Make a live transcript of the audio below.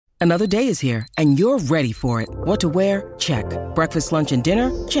Another day is here, and you're ready for it. What to wear? Check. Breakfast, lunch, and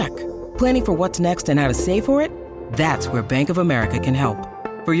dinner? Check. Planning for what's next and how to save for it? That's where Bank of America can help.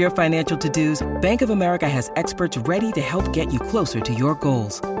 For your financial to-dos, Bank of America has experts ready to help get you closer to your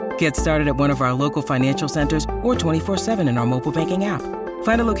goals. Get started at one of our local financial centers or 24/7 in our mobile banking app.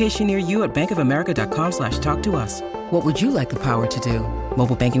 Find a location near you at bankofamerica.com/talktous. What would you like the power to do?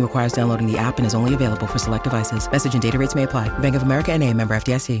 Mobile banking requires downloading the app and is only available for select devices. Message and data rates may apply. Bank of America N.A., member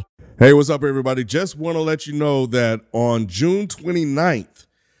FDIC. Hey, what's up, everybody? Just want to let you know that on June 29th,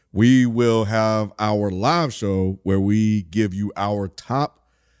 we will have our live show where we give you our top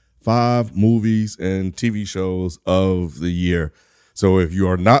 5 movies and TV shows of the year. So if you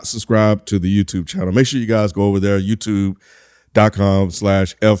are not subscribed to the YouTube channel, make sure you guys go over there,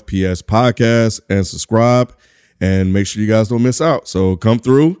 youtube.com/FPS podcast, and subscribe, and make sure you guys don't miss out. So come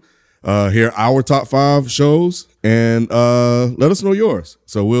through, hear our top 5 shows, and let us know yours.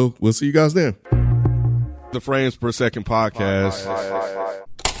 So we'll see you guys then. The Frames Per Second podcast.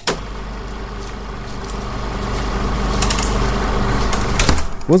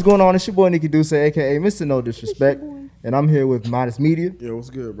 What's going on? It's your boy Nikki Duce, aka Mr. No Disrespect, and I'm here with Modest Media. Yo, what's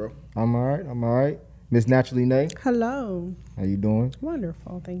good, bro? I'm all right. Miss Naturally Nay. Hello. How you doing?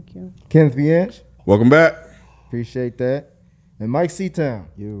 Wonderful, thank you. Kenneth Viench. Welcome back. Appreciate that. And Mike Seatown.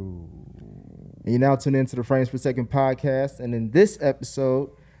 Yo. And you're now tuned into the Frames Per Second podcast, and in this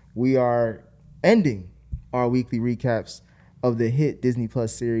episode, we are ending our weekly recaps of the hit Disney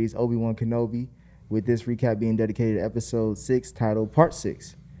Plus series Obi-Wan Kenobi, with this recap being dedicated to episode 6, titled Part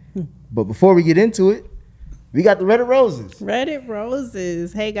 6. But before we get into it, we got the Reddit Roses. Reddit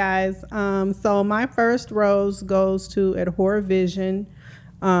Roses. Hey, guys. So my first rose goes to Adhor Vision.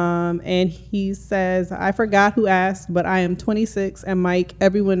 And he says, I forgot who asked, but I am 26, and Mike,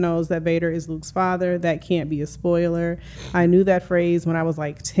 everyone knows that Vader is Luke's father. That can't be a spoiler. I knew that phrase when I was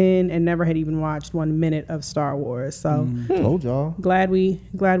like 10 and never had even watched 1 minute of Star Wars. So Told y'all. glad we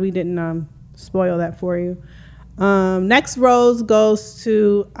didn't spoil that for you. Next rose goes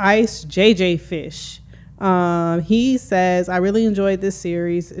to Ice JJ Fish. He says, I really enjoyed this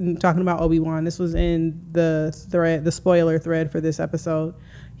series, and talking about Obi-Wan. This was in the spoiler thread for this episode.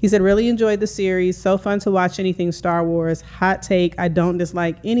 He said, really enjoyed the series. So fun to watch anything Star Wars. Hot take, I don't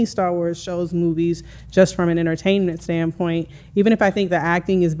dislike any Star Wars shows, movies, just from an entertainment standpoint. Even if I think the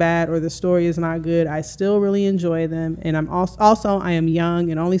acting is bad or the story is not good, I still really enjoy them. And I'm I am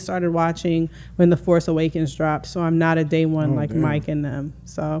young and only started watching when The Force Awakens dropped. So I'm not a day one Mike and them.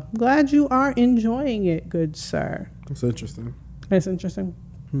 So glad you are enjoying it, good sir. That's interesting. It's interesting.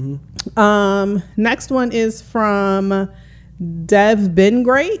 Mm-hmm. Next one is from Dev Been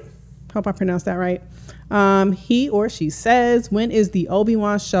Great. Hope I pronounced that right. He or she says, when is the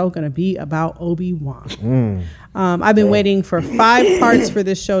Obi-Wan show going to be about Obi-Wan? I've been waiting for 5 parts for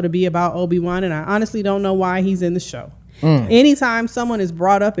this show to be about Obi-Wan, and I honestly don't know why he's in the show. Anytime someone is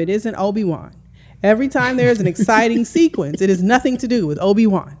brought up, it isn't Obi-Wan. Every time there is an exciting sequence, it has nothing to do with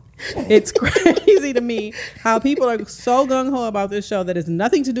Obi-Wan. It's crazy to me how people are so gung-ho about this show that has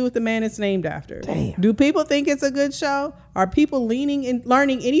nothing to do with the man it's named after. Damn. Do people think it's a good show? Are people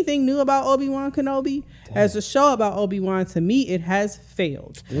learning anything new about Obi-Wan Kenobi? Damn. As a show about Obi-Wan, to me, it has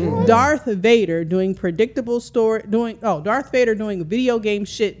failed. Darth Vader doing video game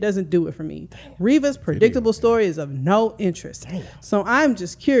shit doesn't do it for me. Reva's predictable story is of no interest. Damn. So I'm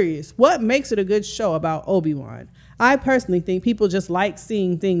just curious, what makes it a good show about Obi-Wan? I personally think people just like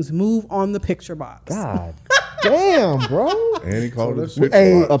seeing things move on the picture box. God damn, bro. And he called it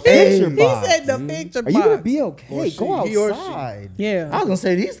a picture box. He said the picture box. Are you going to be okay? Or Go he or outside. Yeah. I was going to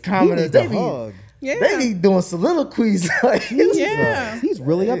say, these commenters, they be doing soliloquies. Yeah. He's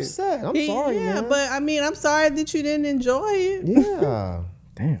really upset. I'm sorry, man. But I mean, I'm sorry that you didn't enjoy it. Yeah.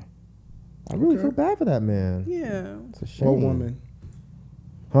 Damn. I really feel bad for that man. Yeah. It's a shame. Or woman.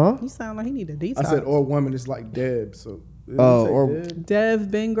 Huh? You sound like he need a detox. I said or woman is like Deb. So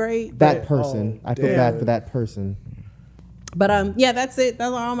Dev Been Great. That person. I feel bad for that person. But yeah, that's it.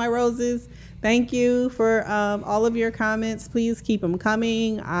 Those are all my roses. Thank you for all of your comments. Please keep them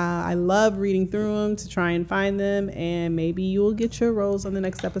coming. I love reading through them to try and find them, and maybe you will get your rose on the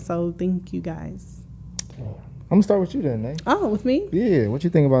next episode. Thank you, guys. I'm gonna start with you then, Nate. Oh, with me? Yeah. What you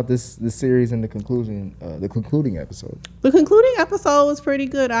think about this series and the concluding episode? The concluding episode was pretty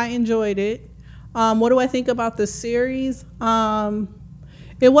good. I enjoyed it. What do I think about the series?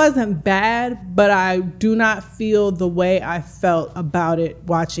 It wasn't bad, but I do not feel the way I felt about it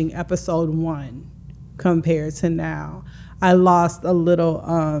watching episode 1 compared to now. I lost a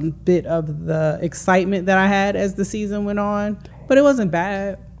little bit of the excitement that I had as the season went on, but it wasn't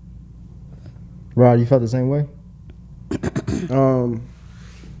bad. Rod, you felt the same way?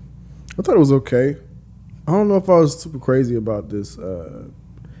 I thought it was okay. I don't know if I was super crazy about this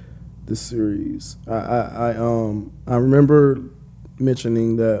this series. I remember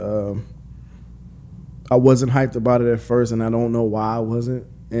mentioning that I wasn't hyped about it at first, and I don't know why I wasn't.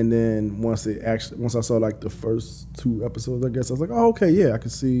 And then once I saw like the first 2 episodes, I guess I was like, oh, okay, yeah, I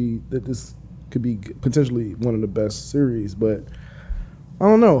could see that this could be potentially one of the best series. But I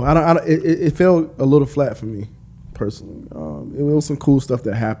don't know. It felt a little flat for me personally. It was some cool stuff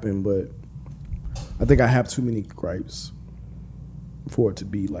that happened, but I think I have too many gripes for it to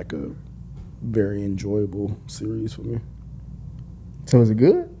be like a very enjoyable series for me. So was it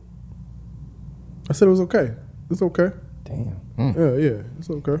good? I said it was okay. It's okay. Damn. Yeah, it's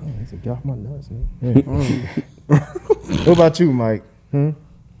okay. It's a get off my nuts, man. What about you, Mike?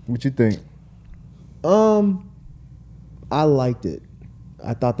 What you think? I liked it.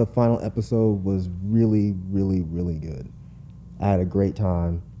 I thought the final episode was really, really, really good. I had a great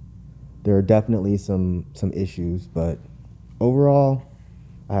time. There are definitely some issues, but overall,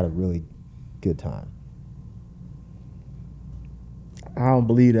 I had a really good time. I don't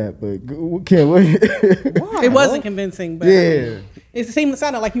believe that, but Ken, what? It wasn't convincing, but Yeah. It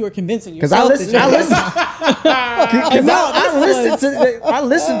sounded like you were convincing Because yourself. I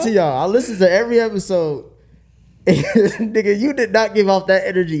listened to y'all. I listened to every episode. Nigga, you did not give off that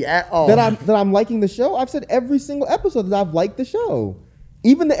energy at all. That I'm liking the show. I've said every single episode that I've liked the show.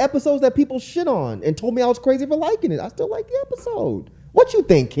 Even the episodes that people shit on and told me I was crazy for liking it. I still like the episode. What you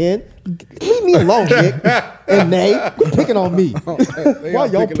think, Ken? Leave me alone, Nick. And Nay, quit picking on me. Why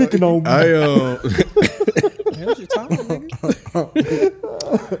y'all picking on me?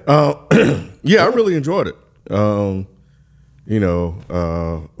 Yeah, I really enjoyed it.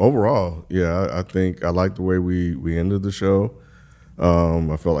 Overall, yeah, I think I like the way we ended the show.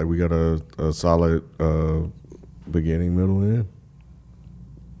 I felt like we got a solid beginning, middle, and end.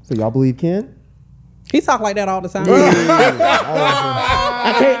 So y'all believe Ken? He talk like that all the time. I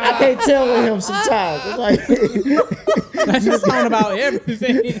can't tell with him sometimes. It's like That's just talking about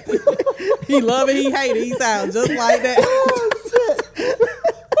everything. He love it, he hate it. He sound just like that.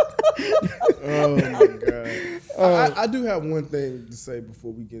 Oh my god! I do have one thing to say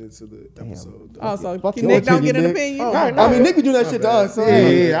before we get into the episode. Oh, so Fuck Nick your don't get an opinion, opinion? I mean, Nick be doing that shit to us. So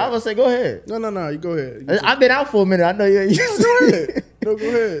yeah, I was say go ahead. No, you go ahead. I've been out for a minute. I know you. Go ahead. No, go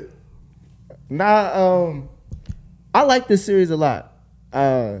ahead. Nah, I like this series a lot.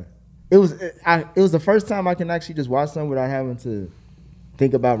 It was the first time I can actually just watch something without having to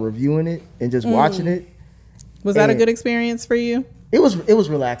think about reviewing it and just watching it. Was that a And good experience for you? It was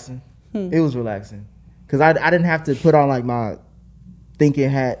relaxing. It was relaxing because I didn't have to put on like my thinking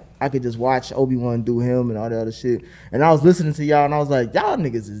hat. I could just watch Obi-Wan do him and all the other shit. And I was listening to y'all and I was like, y'all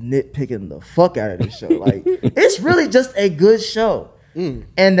niggas is nitpicking the fuck out of this show. Like, it's really just a good show.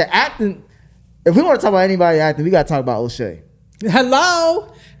 And the acting, if we want to talk about anybody acting, we got to talk about O'Shea.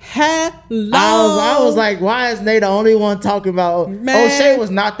 Hello. I was like, why is Nate the only one talking about Man. O'Shea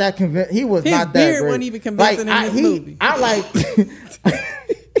was not that convinced. He was His not that beard great. wasn't even convincing in this movie. I like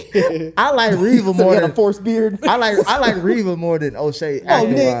I like Reva So more he had than a forced beard. I like Reva more than O'Shea. Oh,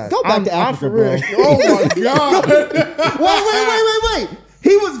 Nick, acting-wise. go back to I'm Africa, for real. bro. Oh my god! Wait.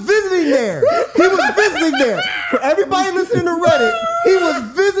 He was visiting there. For everybody listening to Reddit, he was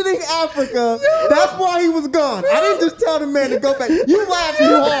visiting Africa. That's why he was gone. I didn't just tell the man to go back. You laughed too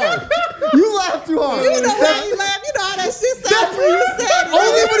hard. You know why you laugh? You know how that shit sounds when you said it.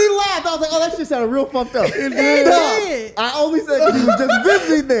 Only when he laughed, I was like, oh, that shit sounded real fucked up. did. I only said because he was just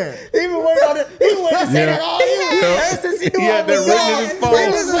visiting there. He been waiting on it. He been waiting to say that all year. Ever since he knew I He had that was written in gone. his phone. He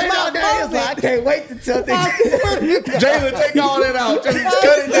was waiting on that. He was like, I can't wait to tell niggas. Jalen, take all that out. Just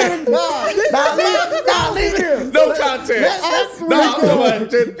cut it down. Nah, leave here. No content. No, I'm talking about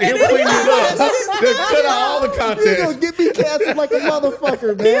just him cleaning it up. Just cut out all the You gonna content. get me canceled like a motherfucker, You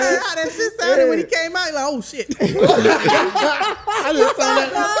heard man. how that shit sounded when he came out? Like, oh shit. I just saw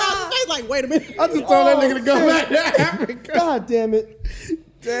that. I was like, wait a minute. I just told that nigga to go back to Africa. God damn it.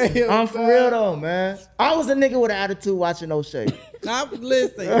 Damn. I'm for real though, man. I was a nigga with an attitude watching O'Shea. Now,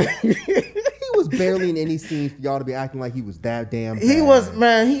 listen. He was barely in any scenes for y'all to be acting like he was that damn bad. He was,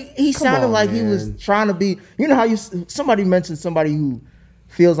 man. He sounded on, like he was man. trying to be. You know how somebody mentioned somebody who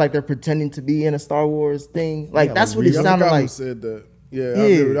feels like they're pretending to be in a Star Wars thing. Like that's what he I sounded forgot who like. said that. Yeah,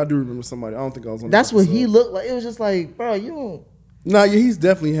 Yeah. I do remember somebody. I don't think I was on. That's that what episode. he looked like. It was just like, bro, you don't. No, yeah, he's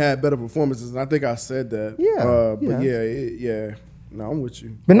definitely had better performances, and I think I said that. Yeah, But yeah. yeah. No, I'm with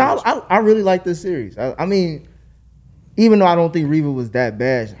you. But now I really like this series. I mean, even though I don't think Reva was that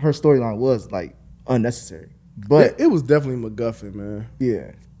bad, her storyline was like unnecessary. But it was definitely MacGuffin, man.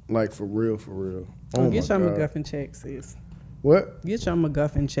 yeah, Like for real. Don't Oh get my your God. MacGuffin check, sis. What? Get your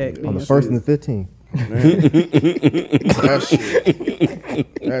MacGuffin check. On the man. 1st and the 15th. That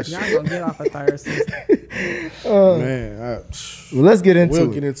shit. That Y'all shit. gonna get off a third sister. Man, Well, let's get into we'll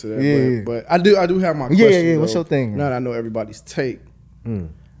it. get into that. Yeah. But I do have my Yeah, question. yeah. What's though. your thing? Now that I know everybody's take.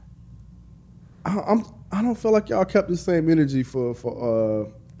 I don't feel like y'all kept the same energy for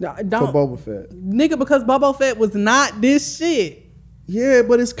Don't, Boba Fett. nigga, because Boba Fett was not this shit. Yeah,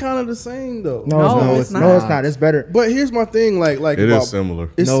 but it's kind of the same though. No, it's No, not. it's not. It's better. But here's my thing, like It about, is similar.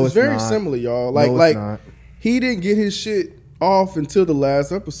 It's, No, it's it's very not. similar, y'all. No, Like it's not. he didn't get his shit off until the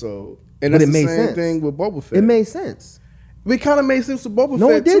last episode, and But that's it the made same sense. thing with Boba Fett. It made sense. It kind of made sense with Boba No,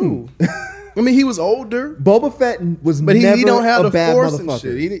 Fett it didn't. too. I mean, he was older, Boba Fett was but never he don't have a the bad force and motherfucker.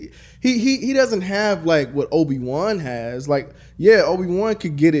 shit. He doesn't have like what Obi-Wan has. Like, yeah, Obi-Wan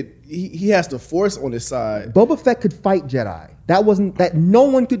could get it. He has the force on his side. Boba Fett could fight Jedi. That no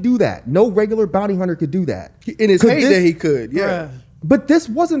one could do that. No regular bounty hunter could do that. In his Could heyday, this- he could. Yeah. Bruh. But this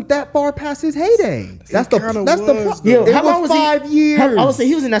wasn't that far past his heyday. That's the kinda that's the was, pro- though. It how long was was he? 5 years. I would say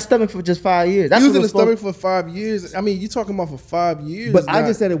he was in that stomach for just 5 years. That's He was what in the supposed- stomach for 5 years. I mean, you talking about for 5 years. But I not-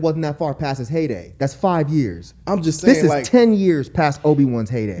 just said it wasn't that far past his heyday. That's 5 years. I'm just saying, This is like, 10 years past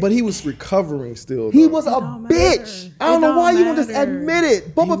Obi-Wan's heyday. but he was recovering still. he though. was a don't bitch. matter. I don't It know don't why you won't just matter. admit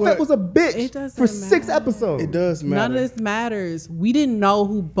it. Boba He Fett was- was a bitch It doesn't for 6 matter. episodes. It does matter. None of this matters. We didn't know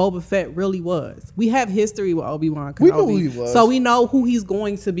who Boba Fett really was. We have history with Obi-Wan Kenobi. We know who he was. So we know who he's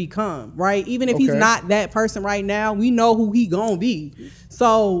going to become, right? Even if he's Okay. not that person right now, we know who he gonna be.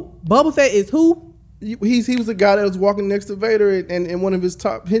 So Boba Fett is who? He was the guy that was walking next to Vader and one of his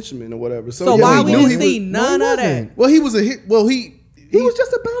top henchmen or whatever. So yeah, why we we knew didn't he see was- none of that? wasn't. Well, he was a hit. Well, he He was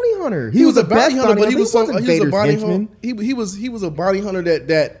just a bounty hunter. he was a the best bounty hunter, but he was wasn't a Vader's bounty henchman. hunter. He was a bounty hunter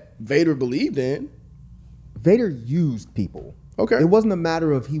that Vader believed in. Vader used people. Okay. It wasn't a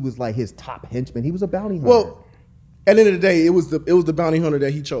matter of he was like his top henchman. He was a bounty hunter. Well, at the end of the day, it was the bounty hunter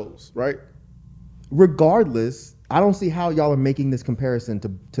that he chose, right? regardless, I don't see how y'all are making this comparison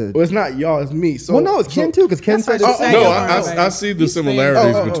to Well, it's not y'all, it's me. So well, no, it's Ken too, because Ken said what it. you No, Say I see the He's saying-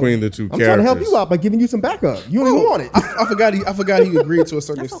 similarities Oh, oh, oh. between the two I'm characters. trying to help you out by giving you some backup. You don't even want it. I forgot he agreed to a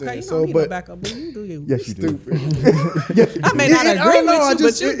certain That's okay. extent. You So, don't need no but backup, but you do you. Yes, you do. I may not I agree don't know. with I you,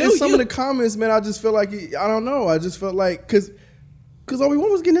 just but you in do some you. of the comments, man. I just feel like I don't know. I just felt like because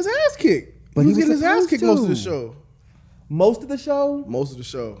Obi-Wan was getting his ass kicked. But he he was getting was his ass supposed kicked most of the to. show. Most of the show, Most of the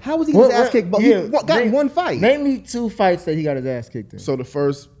show. how was he getting his ass kicked? But he got in one fight. Name me 2 fights that he got his ass kicked in. So the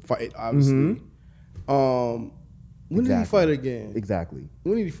first fight, obviously. When did he Exactly. fight again? Exactly.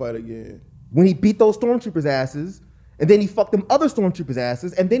 When did he fight again? When he beat those stormtroopers' asses, and then he fucked them other stormtroopers'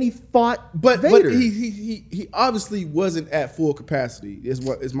 asses, and then he fought But Vader. he obviously wasn't at full capacity. Is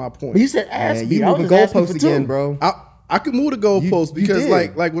what is my point. But you said ass Man, beat. you I was moving just asking goalposts for again, 2. bro. I could move the goalposts You because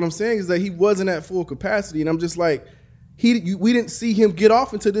did. like what I'm saying is that he wasn't at full capacity, and I'm just like we didn't see him get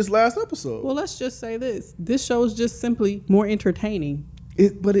off until this last episode. Well, let's just say this: this show is just simply more entertaining.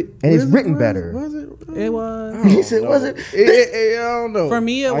 And it's written better. Was it? It was He said, was it? I don't know. for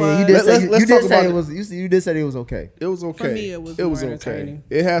me. It Oh, was. yeah, you did say, Let's you talk did say about it it. was. You did say it was okay. It was okay. me, it was okay. more entertaining.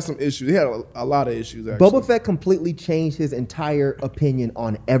 It had some issues. It had a lot of issues. Actually. Boba Fett completely changed his entire opinion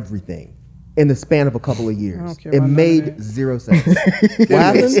on everything in the span of a couple of years. don't care It about none of made that. zero sense. It What made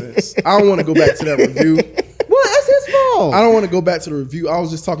happened? sense. I don't want to go back to that review. Well, that's his fault. I don't want to go back to the review. I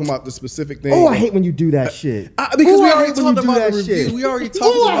was just talking about the specific thing. Oh, I hate when you do that shit. Because Ooh, we I already hate when talked you do about that the review. shit. We already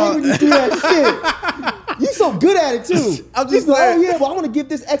talked Ooh, I hate about when you do that shit. You so good at it too. I'm He's just like, saying. oh yeah, well I want to give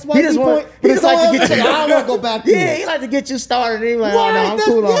this X Y He Z just want- point. he He's just like to like, get you- I don't want to go back to Yeah, it. he like to get you started. And he like, oh Right, no, I'm that's-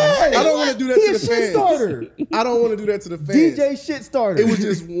 cool on yeah. it. I don't want to do that He to a the shit fans. starter. I don't want to do that to the fans. DJ shit starter. It was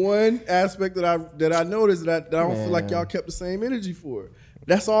just one aspect that I noticed that I don't feel like y'all kept the same energy for.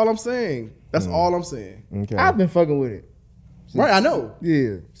 That's all I'm saying. That's all I'm saying. okay. I've been fucking with it. Right, I know.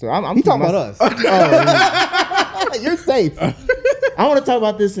 Yeah. So I'm He talking about keeping us. You're safe. I want to talk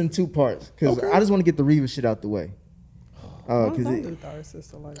about this in 2 parts because I just want to get the Reva shit out the way. Don't Because do third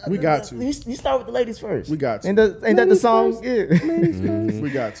sister like that. We got to. You start with the ladies first. We got to. Ain't that the song? Yeah. We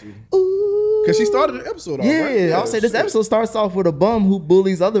got to. Because she started the episode off, Yeah, right? I'll say this shit. episode starts off with a bum who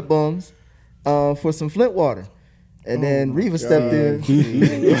bullies other bums for some Flint water. And then Reva stepped in.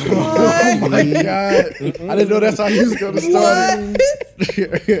 Oh my God. I didn't know that's how you was going to start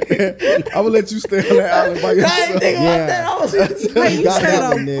it. I'm going to let you stay on that island by I yourself. didn't think about that. I was Wait, you got said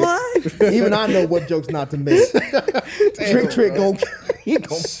that a one, Nick. what? Even I know what jokes not to make. Trick go. He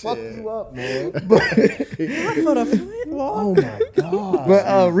gonna fuck you up, man. For the Flint water? Oh my god.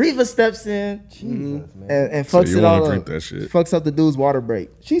 But Reva steps in Jesus, man. and fucks you it wanna all drink up. that shit. Fucks up the dude's water break.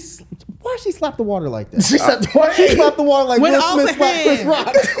 Why she slapped the water like that? She said, She slapped the water like With Will all Smith the slapped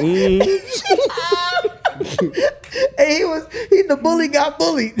Chris hands. Rock. And the bully got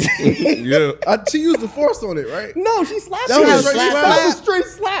bullied. Yeah. She used the force on it, right? No, she slapped That him. was a straight That slap. was a straight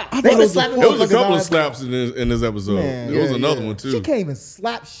slap. They was slapping It was a motherfuckers couple out. of slaps in this episode. Man, there was yeah, another yeah. one too. She can't even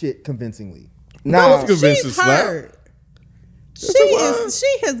slap shit convincingly. That was Nah, convincing She's slap. hurt.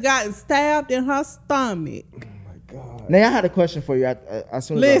 She has gotten stabbed in her stomach. now I had a question for you. As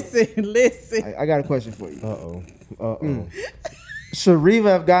soon as Listen. I got a question for you. Uh-oh. Should Reva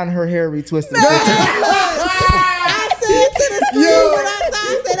have gotten her hair retwisted? I said to the screen when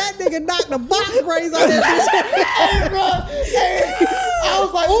I said that nigga knocked the box braids on that I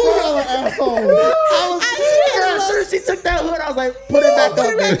was like, "Ooh, y'all an asshole." Girl, as soon as she took that hood, I was like, "Put it back up,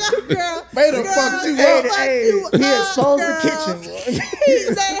 bitch." girl. Vader fucked you Hey, up. hey, he exposed the girl. kitchen.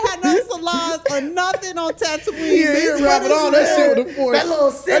 They had no salons or nothing on Tatooine. He bitch. rapping What is all that shit with the force. That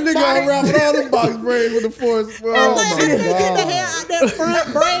little That sit nigga body. unwrapping all them box braids with the force. Bro. I'm Oh like, I my couldn't get the god. hair out that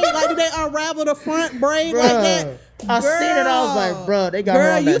front braid. Like, did they unravel the front braid like that? I seen it. I was like, "Bruh, they got her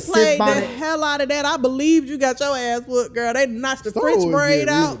girl, on you that sit played the bonnet." hell out of that. I believed you got your ass whooped, girl. They notched the Star French Wars braid did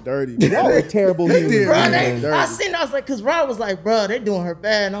out. Reva dirty. Y'all are terrible humans. did, Bruh, man. I seen it. I was like, because Rob was like, "Bruh, they doing her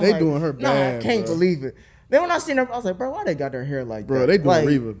bad." And I'm They like, doing her "Nah, I bad, can't bruh. believe it." Then when I seen her, I was like, "Bro, why they got their hair like Bro, that?" they doing like,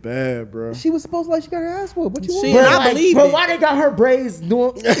 Reva bad, bro. She was supposed to like she got her ass whooped. What you want? Shit, Bro, I like, believe bro, it. why they got her braids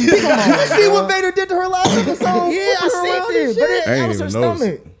doing? Come on, You see bro. what Vader did to her last episode? Yeah, I seen it, but I that ain't was her even noticed.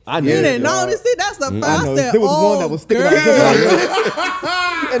 stomach. I You knew didn't it, dog. notice it? That's the first. I know. I said, There was oh, one that was sticking out.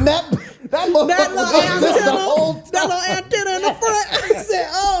 girl. And that That motherfucker little was just the whole antenna, that little antenna in the front. I said,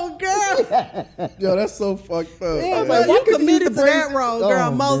 "Oh, girl, Yo, that's so fucked up. Yeah, man. like, girl why you couldn't you use committed the to that braid? role, girl.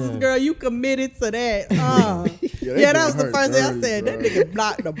 Oh, Moses, man. girl, you committed to that." they Yeah, that doing was the her first thing I dirty, said. bro. That nigga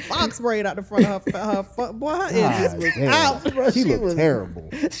blocked the box braid out the front of her boy, her edges was damn. out. Bro, She looked was terrible.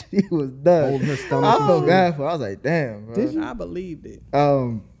 She was done. Holding her stomach. I felt bad for her. I was like, "Damn, bro." Did you? I believed it.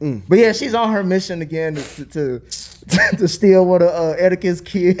 But yeah, she's on her mission again to steal one of Etiquette's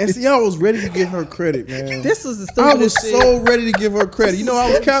kids. And see, I was ready to give her credit, man. This was the I was stupidest shit. so ready to give her credit. You know, I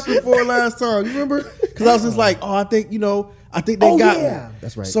was capping for her last time. You remember? Because I was just like, I think they got yeah. me.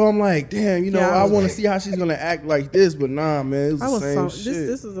 That's right. So I'm like, damn, Yeah, I I was want to like- see how she's gonna act like this. But nah, man, it was I the was same so shit.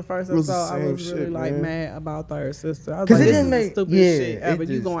 this is the first It was the episode I same was really shit, like man. mad about third sister. I was 'Cause like, it this didn't is make- the stupidest yeah, shit it ever. You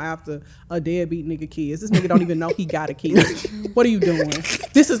just- going after a deadbeat nigga kids. This nigga don't even know he got a kid. What are you doing?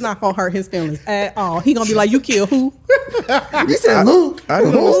 This is not gonna hurt his feelings at all. He gonna be like, you kill who? You said Luke. I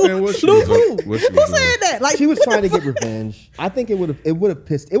didn't understand what she Luke was who? what Who she was doing. said that? Like She was trying to get revenge. I think it would have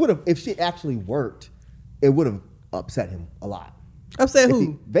pissed. It would have if she actually worked. It would have upset him a lot. upset If he-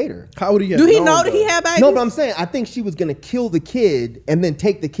 who? Vader. How would he have Do he known, know that he though? had babies? No, but I'm saying I think she was gonna kill the kid and then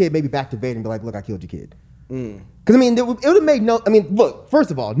take the kid maybe back to Vader and be like, "Look, I killed your kid." Because I mean, it would have made no. I mean, look.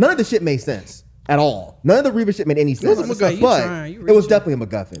 First of all, none of the shit made sense at all. None of the Reva shit made any sense. was a MacGuffin. But trying, you it was reaching. definitely a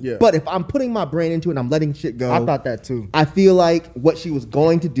MacGuffin. Yeah. But if I'm putting my brain into it and I'm letting shit go, I thought that too. I feel like what she was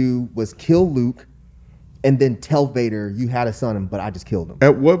going to do was kill Luke and then tell Vader, "You had a son, but I just killed him."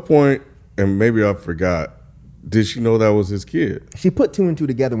 At what point, and maybe I forgot, did she know that was his kid? She put two and two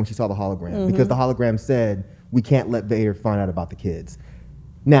together when she saw the hologram because the hologram said, "We can't let Vader find out about the kids."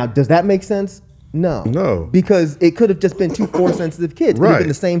 Now, does that make sense? No. No. Because it could have just been two force sensitive kids. It could have been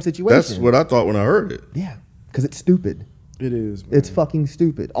the same situation. That's what I thought when I heard it. Yeah. Because it's stupid. It is. Man. It's fucking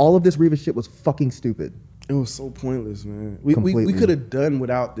stupid. All of this Reva shit was fucking stupid. It was so pointless, man. We Completely. could have done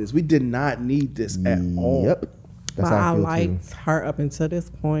without this. We did not need this at all. Yep. That's But how I I feel liked too. her up until this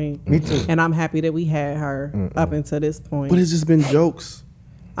point. Me too. And I'm happy that we had her up until this point. But it's just been jokes.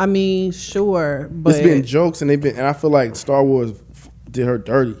 I mean, sure, but It's been jokes, and and I feel like Star Wars did her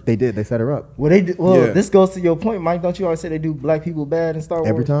dirty. They did. They set her up Well, they did, Yeah. this goes to your point, Mike. Don't you always say they do black people bad in Star Wars?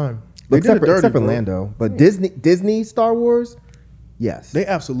 every time. They Except did for, it dirty, except for bro. Lando. But Disney Star Wars, yes. They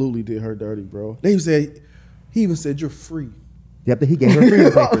absolutely did her dirty, bro. He even said, "You're free." Yep, he gave her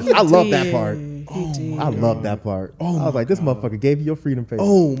freedom papers. I love that did. part. He did. I love that part. I was like, this motherfucker gave you your freedom papers.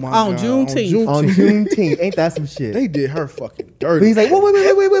 Oh my On god! Juneteenth. On Juneteenth. Ain't that some shit? They did her fucking But dirty. he's like,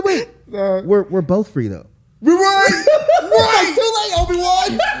 wait. We're both free though. right, right. Too late,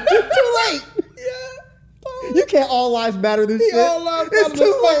 Obi-Wan. Too late. Yeah. You can't all lives matter this shit. All lives It's matter too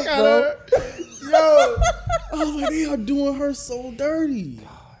the fuck late, out bro. of her. Yo, I was like, they are doing her so dirty.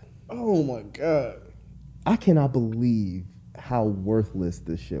 Oh my god. I cannot believe how worthless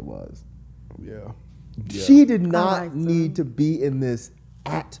this shit was. Yeah. She did not liked need to be in this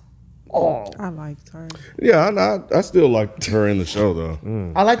at all. I liked her. Yeah, I still liked her in the show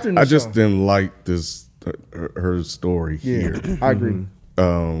though. I liked her in the I just show. didn't like this her story here. I agree.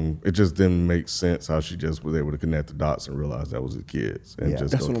 It just didn't make sense how she just was able to connect the dots and realize that was his kids and Yeah.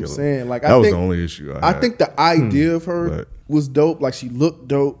 just That's go what I'm kill him. saying. Like, that I was think- the only issue I I had. think the idea of her But- was dope. Like, she looked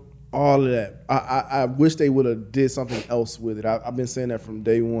dope. all of that. I wish they would have did something else with it. I've been saying that from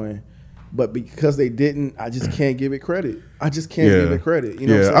day one. But because they didn't, I just can't give it credit. I just can't give it credit. You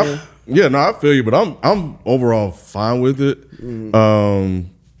know what I'm saying? I feel you, but I'm overall fine with it.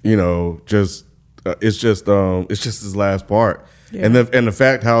 You know, just it's just his last part, and the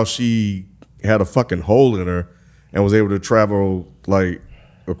fact how she had a fucking hole in her and was able to travel like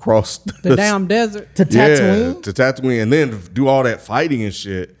across the damn desert to Tatooine. to Tatooine, and then do all that fighting and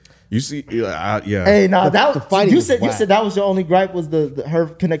shit. You see, Hey, nah, that was fighting. You said that was your only gripe was the her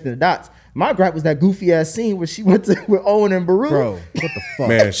connecting the dots. My gripe was that goofy ass scene where she went with Owen and Beru. Bro, what the fuck?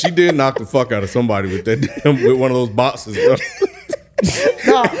 Man, she did knock the fuck out of somebody with that with one of those boxes. Bro.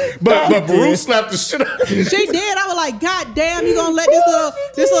 But Beru slapped the shit out. She did. I was like, God damn, you gonna let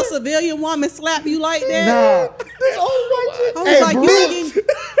this little civilian woman slap you like that? Nah, this old white chick. I was like, Beru, get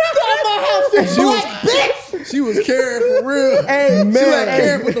out my house, this black bitch. She was caring for real. Hey, man. She was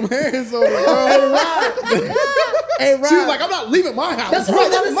caring with them hands on her. Hey, Rob. She was like, I'm not leaving my house. That's right,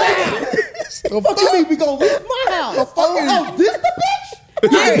 that's my house. The fuck you mean we gonna leave my house? Oh, this the bitch?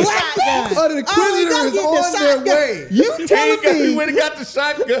 Yeah, black bitch. The Inquisitor is on their way. You telling me? We went and got the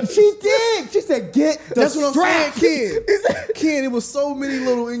shotgun. She did. She said, "Get the That's what strap." I'm saying, Ken. It was so many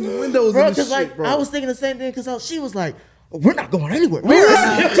little innuendos Bro, in this because shit, bro. I was thinking the same thing because she was like, "We're not going anywhere."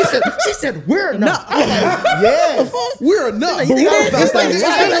 She said, "We're enough." I was like, "Yeah, we're enough."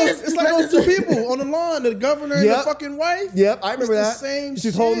 It's like those two people. people on the lawn, the governor and the fucking wife. Yep, I remember It's that. the same She's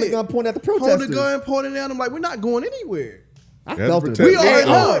shit. holding the gun, pointing at the protesters. Holding the gun, pointing at them like, we're not going anywhere. I felt it. We already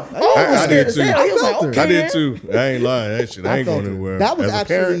know. I did too. I was like, okay. I did too. I ain't lying. That shit, I ain't going anywhere. That was As a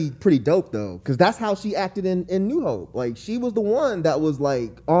actually parent, pretty dope though, because that's how she acted in New Hope. Like she was the one that was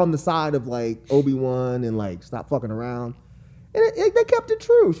like on the side of like Obi-Wan and like stop fucking around. And they kept it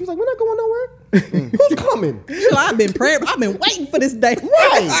true. She was like, "We're not going nowhere. Who's coming?" She's like, I've been waiting for this day.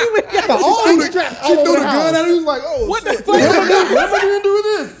 Right. She Got all these straps all She over threw the the gun house. at him. He was like, "Oh, What the shit." fuck? What am I gonna do with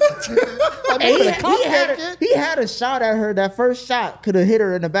this? He had a shot at her. That first shot could have hit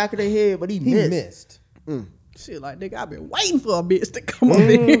her in the back of the head, but he missed. Shit, like, nigga, I've been waiting for a bitch to come up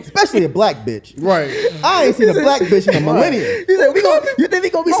in. Especially a black bitch. Right. I ain't seen a black bitch in a millennium. He said, "You think we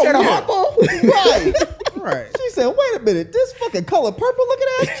gonna be scared of hardball?" Right. Right. She said, "Wait a minute, this fucking color purple looking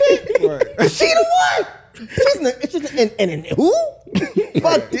ass chick. Is she the one? And who?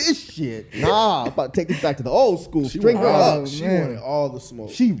 Fuck this shit. Nah, I'm about to take this back to the old school. String her up. She wanted all the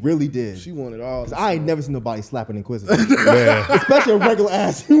smoke. She really did. She wanted all the I ain't never seen nobody slap an Inquisitor, man. especially a regular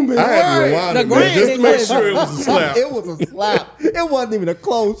ass human. I had to rewind it, man, just to make sure it was a slap. It was a slap. It wasn't even a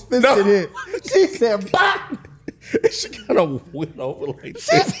closed fisted hit. She said, "Bop." She kind of went over like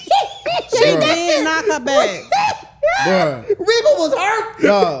She did knock her back. Bruh. Reba was hurt.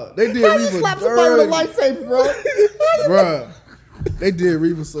 Nah, they did How you Reba slap somebody with a dirty. lightsaber, bro? Bruh. They did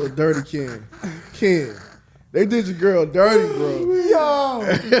Reba so dirty, Ken. They did your girl dirty, bro. Yo,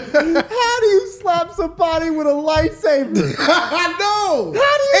 how do you slap somebody with a lightsaber? I know. How do you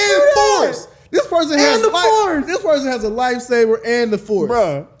And do that? force. This person And has the force. This person has a lifesaver and the force.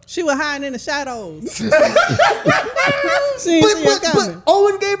 Bruh. She was hiding in the shadows. She didn't see her coming. But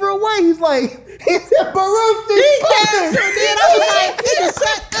Owen gave her away. He said, "Baruch, Then I was like, nigga,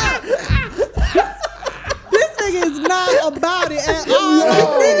 shut up. This nigga is not about it at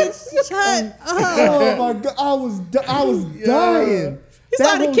all. Nigga, shut up. Oh my god, I was dying. He That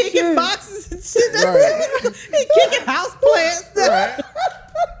started whole kicking shit. boxes and shit. Right. He kicking house plants.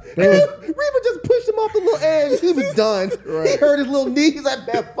 Reba just pushed him off the little edge. He was done. He hurt his little knee. He's like,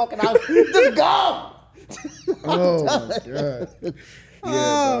 "Man, fucking out. Just go." Oh my god.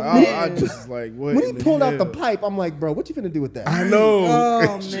 Yeah, I just was like, what? When he in the pulled out the hell? pipe, I'm like, "Bro, what you finna do with that?" I know.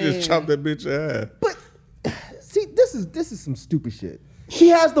 Oh, She man. just chopped that bitch ass. But see, this is some stupid shit. She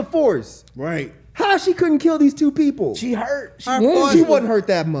has the force. Right. How she couldn't kill these two people? She hurt. She Her wounded. force She was- wasn't hurt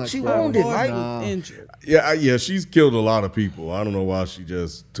that much. She bro. wounded, Force right? was injured. Yeah, she's killed a lot of people. I don't know why she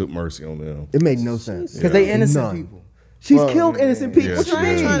just took mercy on them. It made no sense Because they innocent None. people. She's killed innocent people. Yeah, What she you I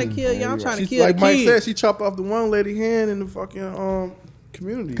ain't did. mean? trying to kill you. I'm trying to She's kill like the Mike kid. said, she chopped off the one lady hand in the fucking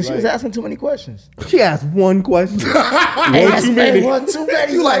community. Because she was asking too many questions. She asked one question. One too many. One too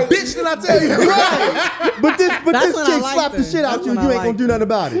many. You like, bitch, did I tell you? Right. But this That's when I chick liked slapped the her. shit out That's you. when You I ain't gonna liked do nothing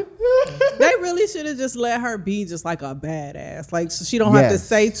about it. They really should have just let her be just like a badass. Like, so she don't have to Yes.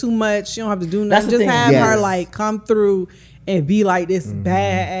 say too much. She don't have to do That's nothing. the Just thing. have Yes. her like come through and be like this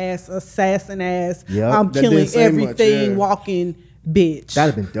badass assassin ass. Yep. I'm That killing didn't say much, everything yeah. walking bitch.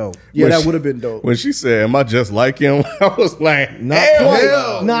 That'd have been dope. Yeah, When that she- would have been dope. When she said, "Am I just like him?" I was like, Not "Hell quite.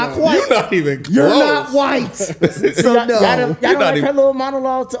 no. Not quite. You're not even close. You're not white. So Y'all no. don't You're not like even- her little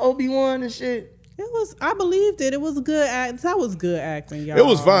monologue to Obi-Wan and shit? It It was. I believed it. It was good act. That was good acting, y'all. It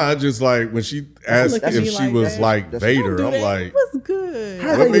was fine. Just like when she asked look at if me she like was that. like Don't Vader, do I'm that. like, It was good. How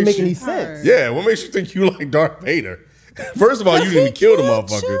does What that even makes make any you- sense? yeah. What makes you think you like Darth Vader? First of all, you didn't even kill the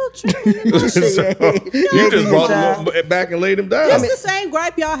motherfucker. So, you just brought him back and laid him down. That's the same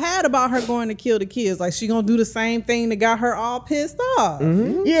gripe y'all had about her going to kill the kids. Like she gonna do the same thing that got her all pissed off.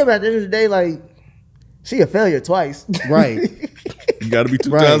 Yeah, but at the end of the day, like, she a failure twice. Right. You got to be 2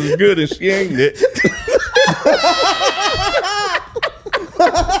 times as good, and she ain't it.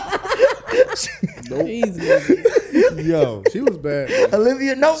 Easy. Yo. She was bad. Man.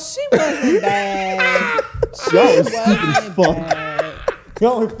 Olivia, no. She wasn't bad. Y'all are She stupid as wasn't fuck. bad.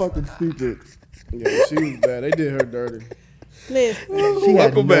 Y'all are fucking stupid. Yeah, she was bad. They did her dirty. Listen, She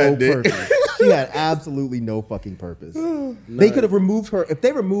had Welcome no back, Dick. purpose. She had absolutely no fucking purpose. They could have removed her. If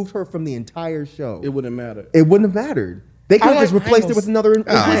they removed her from the entire show, It wouldn't matter. it wouldn't have mattered. They could have I just like- replaced I it ain't with another I ain't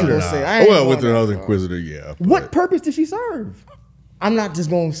Inquisitor. gonna say- I ain't Well, going with that another far. Inquisitor, yeah. What purpose did she serve? I'm not just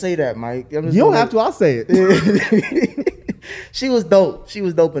gonna say that, Mike. I'm just You don't gonna- have to. I'll say it. She was dope. She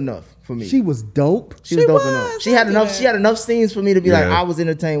was dope enough for me. She was dope. She was dope was, enough. She I had do enough. that. She had enough scenes for me to be like, Yeah. I was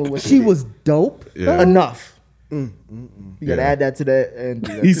entertained with what She did. was dope. Yeah. enough. You gotta Yeah. add that to that. And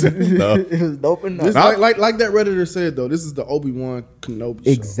He said enough. it was dope enough. This, like that Redditor said though, this is the Obi-Wan Kenobi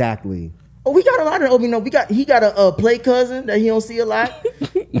show. Exactly. Oh, we got a lot of Obi-Wan. He got a play cousin that he don't see a lot.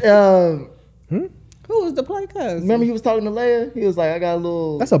 who was the play cousin? Remember he was talking to Leia. He was like, I got a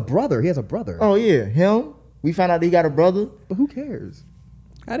little. That's a brother. He has a brother. Oh yeah, him. We found out that he got a brother. But who cares?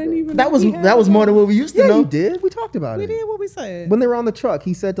 I didn't even. That know was he had that was one. more than what we used to Yeah, know. you did. We talked about We it. did what we said. When they were on the truck,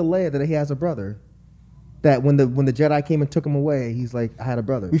 he said to Leia that he has a brother. That when the Jedi came and took him away, he's like, I had a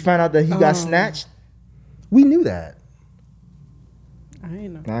brother. We found out that he got snatched. We knew that. I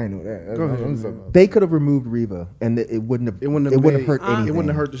ain't know. I didn't know that. Go ahead, I'm man. sorry. They could have removed Reva, and it wouldn't have. It wouldn't have hurt anything. It wouldn't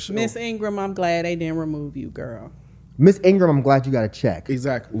have hurt the show. Miss Ingram, I'm glad they didn't remove you, girl. Miss Ingram, I'm glad you got a check.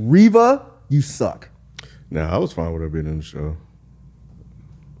 Exactly. Reva, you suck. Nah, I was fine with her being in the show.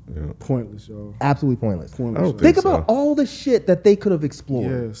 Yeah. Pointless, y'all. Absolutely pointless. I Pointless. don't show. Think so. about all the shit that they could have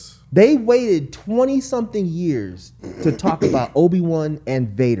explored. Yes. They waited 20-something years to talk about Obi-Wan and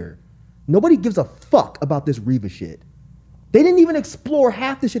Vader. Nobody gives a fuck about this Reva shit. They didn't even explore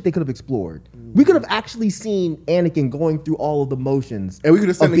half the shit they could have explored. We could have actually seen Anakin going through all of the motions And we could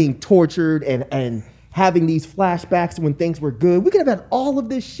have seen of being tortured and having these flashbacks when things were good. We could have had all of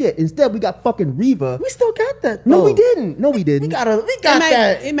this shit. Instead, we got fucking Reva. We still got that. No, though. we didn't. No, we We didn't. got It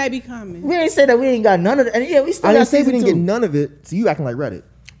that. may be coming. We ain't say that we ain't got none of that. And yeah, we still I got didn't say we season didn't get two. none of it. So you acting like Reddit.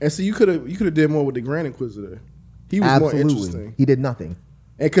 And so you could have did more with the Grand Inquisitor. He was more Absolutely. interesting. He did nothing.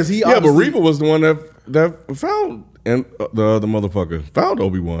 And because he Yeah, but obviously- Reva was the one that found and the other motherfucker found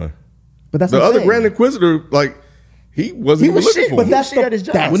Obi-Wan. But that's The what I'm other saying. Grand Inquisitor, like he wasn't He even was looking shit, for but him. that's the- at his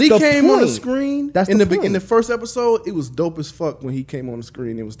job. when he the came on the point. screen That's in the the point. in the first episode, it was dope as fuck when he came on the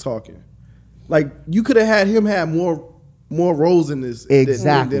screen and was talking. Like you could have had him have more roles in this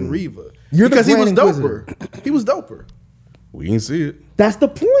Exactly. than Reva. You're the because he was Grand doper. He was doper. We didn't see it. That's the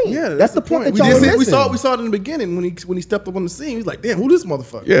point. Yeah, that's the point that we y'all just are we missing. saw it in the beginning when he stepped up on the scene. He's like, damn, who this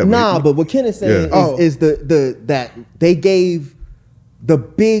motherfucker? Yeah, Nah, but what Ken is saying Yeah. is the that they gave the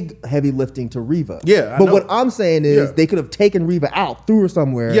big heavy lifting to Reva. Yeah, I but know. what I'm saying is Yeah. they could have taken Reva out, threw her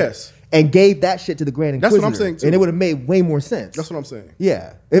somewhere, Yes. and gave that shit to the Grand That's Inquisitor. what I'm saying, too. And it would have made way more sense. That's what I'm saying.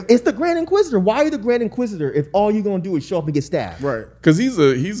 Yeah, if it's the Grand Inquisitor. Why are you the Grand Inquisitor if all you're gonna do is show up and get stabbed? Right. Because he's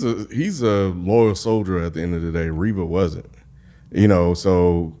a loyal soldier at the end of the day. Reva wasn't. You know,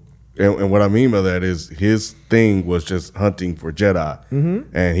 so and what I mean by that is his thing was just hunting for Jedi,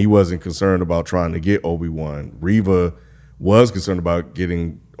 and he wasn't concerned about trying to get Obi-Wan. Reva was concerned about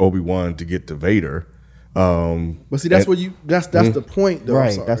getting Obi-Wan to get to Vader. But see, that's And- where that's the point, though. I'm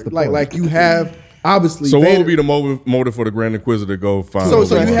Right, sorry. that's the like point. like you have obviously. So what Vader- would be the motive for the Grand Inquisitor to go find? So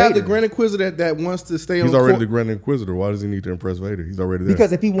Obi-Wan? you have the Vader. Grand Inquisitor that wants to stay on. He's already court- the Grand Inquisitor. Why does he need to impress Vader? He's already there.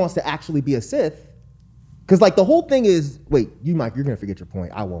 Because if he wants to actually be a Sith, because like the whole thing is, wait, you Mike, you're gonna forget your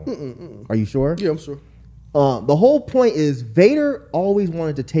point. I won't. Are you sure? Yeah, I'm sure. The whole point is Vader always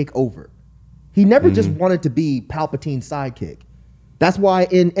wanted to take over. He never just wanted to be Palpatine's sidekick. That's why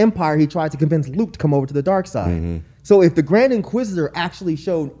in Empire he tried to convince Luke to come over to the dark side. So if the Grand Inquisitor actually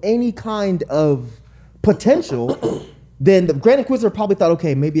showed any kind of potential, then the Grand Inquisitor probably thought,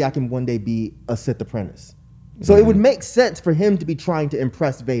 okay, maybe I can one day be a Sith apprentice. So it would make sense for him to be trying to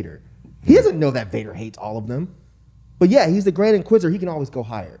impress Vader. He doesn't know that Vader hates all of them. But yeah, he's the Grand Inquisitor. He can always go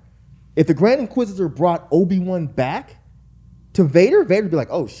higher. If the Grand Inquisitor brought Obi-Wan back to Vader, Vader would be like,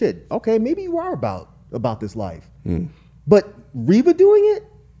 oh shit, okay, maybe you are about this life. But Reva doing it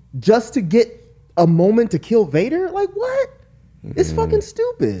just to get a moment to kill Vader? Like what? It's fucking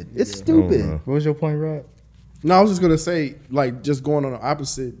stupid. It's stupid. What was your point, Rod? No, I was just gonna say, like, just going on the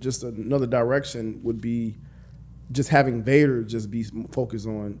opposite, just another direction would be just having Vader just be focused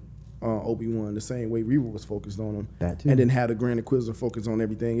on Obi-Wan the same way Reva was focused on him. That too. And then have the Grand Inquisitor focus on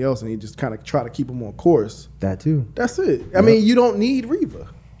everything else, and he just kind of try to keep him on course. That too. That's it. I mean, you don't need Reva.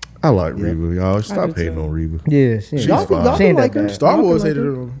 I like Reva, y'all. Stop hating on Reva. Yeah, She's Y'all fine. can She ain't like that her. bad. Star Y'all can Wars like hated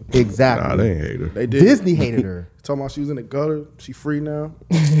her. her. Exactly. Nah, they ain't hate her. They did. Disney hated her. Talking about she was in the gutter. She free now.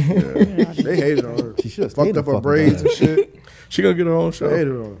 They hated on her. She should've fucked stayed up the her fuck braids in and shit. She gonna get her own They show.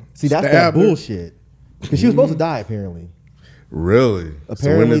 hated on her. See, that's that Stabbed her. bullshit. Because she was supposed to die, apparently. Really? Apparently,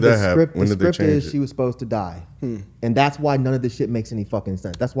 so when did that the happen? script, When the did they script change is it? she was supposed to die. And that's why none of this shit makes any fucking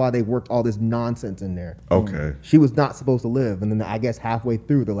sense. That's why they worked all this nonsense in there. Okay. She was not supposed to live. And then I guess halfway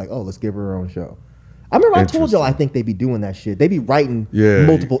through, they're like, oh, let's give her her own show. I remember I told y'all I think they be doing that shit. They be writing Yeah.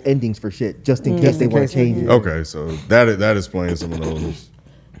 multiple endings for shit just in case they want to change it. Okay, so that explains some of those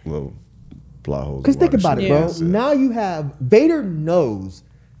little plot holes. Because think about it, bro. Yeah. Now you have Vader knows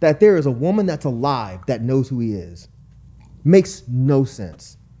that there is a woman that's alive that knows who he is. Makes no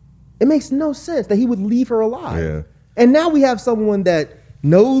sense. It makes no sense that he would leave her alive. Yeah. And now we have someone that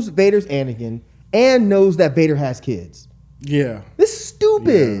knows Vader's Anakin and knows that Vader has kids. Yeah. This is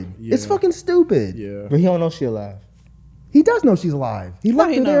stupid. Yeah, It's yeah. fucking stupid. Yeah. But he don't know she alive. He does know she's alive. He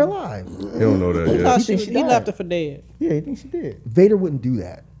left he her there know? alive. You don't know that yet. Thought think she he died? left her for dead. Yeah, he thinks she did. Vader wouldn't do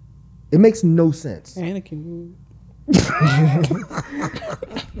that. It makes no sense. Anakin.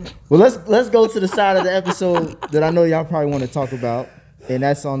 Well, let's go to the side of the episode that I know y'all probably want to talk about, and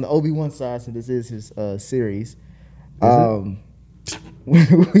that's on the Obi-Wan side. So this is his series.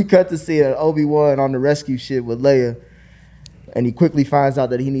 We cut to see Obi-Wan on the rescue ship with Leia, and he quickly finds out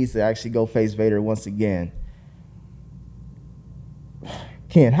that he needs to actually go face Vader once again.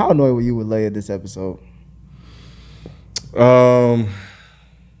 Ken, how annoyed were you with Leia this episode? I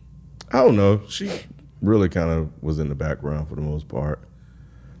don't know. She really kind of was in the background for the most part.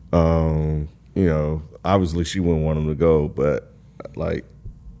 You know, obviously she wouldn't want him to go, but like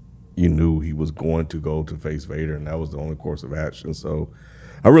you knew he was going to go to face Vader, and that was the only course of action. So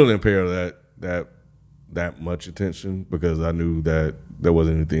I really didn't pay her that much attention because I knew that there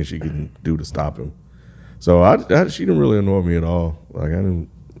wasn't anything she could do to stop him. So she didn't really annoy me at all. Like I didn't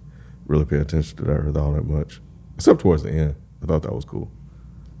really pay attention to her all that much, except towards the end. I thought that was cool.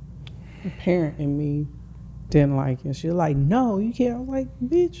 The parent in me didn't like it. She was like, no, you can't. I was like,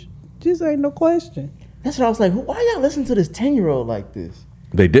 bitch, just ain't no question. That's what I was like. Why y'all listen to this 10-year-old like this?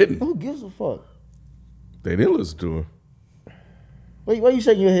 They didn't. Who gives a fuck? They didn't listen to her. Why you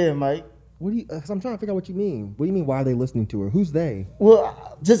shaking your head, Mike? What do you? Cause I'm trying to figure out what you mean. What do you mean? Why are they listening to her? Who's they?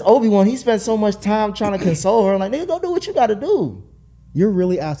 Well, just Obi-Wan. He spent so much time trying to console her. Like, nigga, go do what you got to do. You're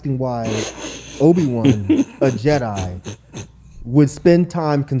really asking why Obi-Wan, a Jedi, would spend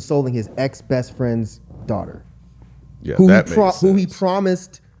time consoling his ex-best friend's daughter, Yeah, who that who he makes sense.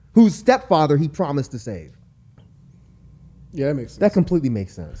 promised, whose stepfather he promised to save. Yeah, that makes sense. That completely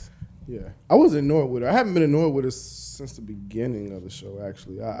makes sense. Yeah, I wasn't annoyed with her. I haven't been annoyed with her since the beginning of the show.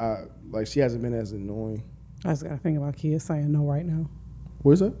 Actually, I like she hasn't been as annoying. I just got to think about kids saying no right now.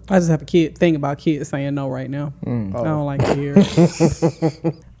 What is that? I just have a kid think about kids saying no right now. I don't like to hear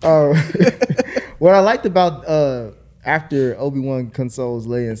it. What I liked about after Obi-Wan consoles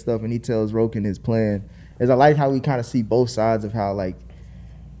Leia and stuff, and he tells Roken his plan, is I like how we kind of see both sides of how, like,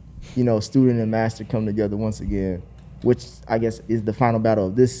 you know, student and master come together once again, which I guess is the final battle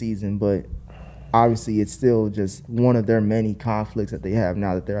of this season. But obviously, it's still just one of their many conflicts that they have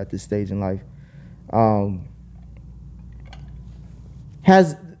now that they're at this stage in life.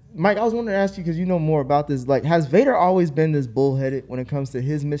 Mike, I was wanting to ask you, because you know more about this, like, has Vader always been this bullheaded when it comes to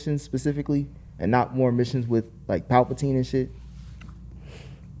his missions specifically, and not more missions with, like, Palpatine and shit?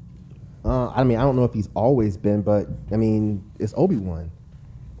 I mean, I don't know if he's always been, but I mean, it's Obi-Wan,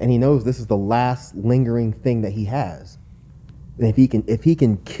 and he knows this is the last lingering thing that he has. And if he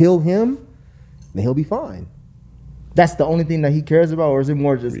can kill him, then he'll be fine. That's the only thing that he cares about, or is it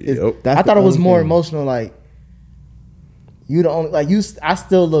more just? Yep. I thought it was only more thing. emotional. Like, you the only, like, you. I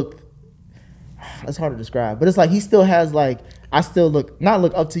still look. It's hard to describe, but it's like he still has, like, I still look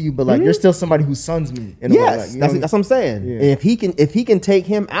up to you, but like you're still somebody who sons me. In a way, Yes, like, you know that's what I'm saying. Yeah. And if he can take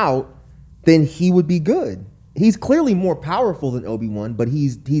him out, then he would be good. He's clearly more powerful than Obi-Wan, but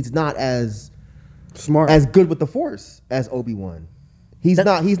he's not as Smart. as good with the Force as Obi-Wan. He's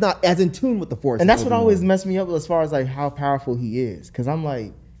not as in tune with the Force. And as that's what Obi-Wan. always messed me up as far as like how powerful he is, because I'm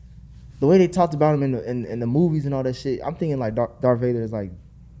like, the way they talked about him in the movies and all that shit, I'm thinking like Darth Vader is like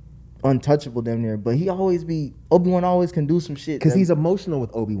untouchable damn near. But Obi-Wan always can do some shit. Because that- he's emotional with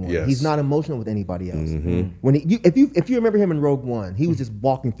Obi-Wan. Yes. He's not emotional with anybody else. When if you remember him in Rogue One, he was just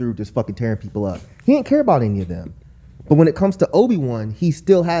walking through, just fucking tearing people up. He didn't care about any of them. But when it comes to Obi-Wan, he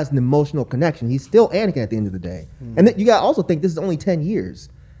still has an emotional connection. He's still Anakin at the end of the day. And then you gotta also think this is only 10 years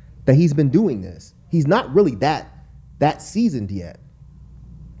that he's been doing this. He's not really that seasoned yet.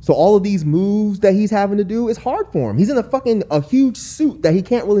 So all of these moves that he's having to do is hard for him. He's in a huge suit that he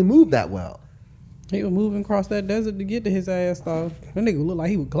can't really move that well. He was moving across that desert to get to his ass, though. That nigga looked like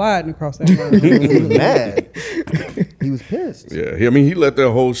he was gliding across that desert. He was mad. He was pissed. Yeah, I mean, he let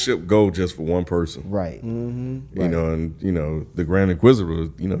that whole ship go just for one person. Right. You know, and the Grand Inquisitor,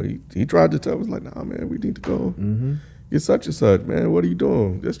 he tried to tell us like, nah, man, we need to go. Get such and such, man. What are you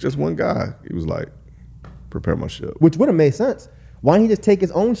doing? That's just one guy. He was like, prepare my ship. Which would have made sense. Why didn't he just take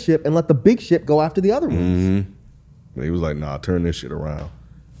his own ship and let the big ship go after the other ones? And he was like, nah, turn this shit around.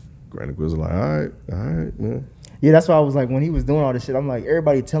 Grand Inquisitor like, all right, man. Yeah, that's why I was like, when he was doing all this shit, I'm like,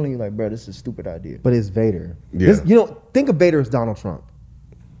 everybody telling you like, bro, this is a stupid idea. But it's Vader. Yeah. Think of Vader as Donald Trump.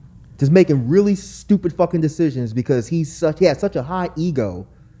 Just making really stupid fucking decisions because he has such a high ego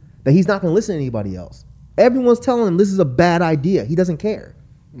that he's not going to listen to anybody else. Everyone's telling him this is a bad idea. He doesn't care.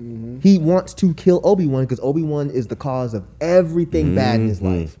 He wants to kill Obi-Wan because Obi-Wan is the cause of everything bad in his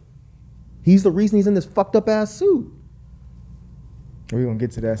life. He's the reason he's in this fucked up ass suit. We're gonna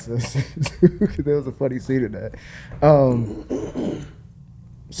get to that because there was a funny scene in that.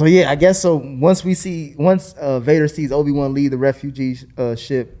 So yeah, I guess so. Once Vader sees Obi-Wan leave the refugee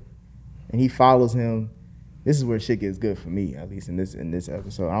ship, and he follows him, this is where shit gets good for me, at least in this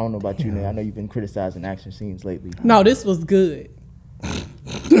episode. I don't know about you, Nate. I know you've been criticizing action scenes lately. No, this was good.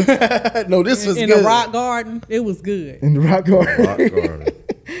 No, this was in good. the rock garden, it was good. In the Rock Garden. Rock Garden.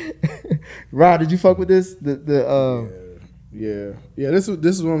 Rod, did you fuck with this? Yeah. This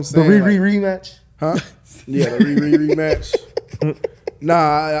is what I'm The saying. rematch. Huh? Yeah, the rematch.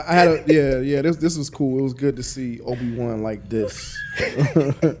 Nah, I had This was cool. It was good to see Obi-Wan like this.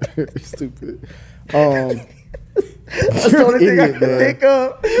 Stupid. That's the only thing I Idiot, could man. think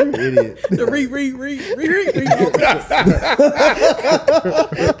of. Idiot. The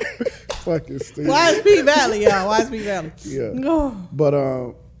Fucking stupid. YSP Valley, y'all. YSP Valley. Yeah.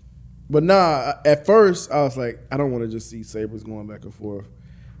 Oh. But nah. At first, I was like, I don't want to just see sabers going back and forth.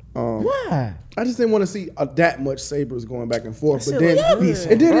 Why? I just didn't want to see that much sabers going back and forth. But shit then was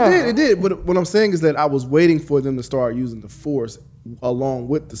good. it did. But what I'm saying is that I was waiting for them to start using the Force along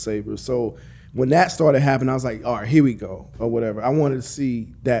with the sabers. So when that started happening, I was like, all right, here we go, or whatever. I wanted to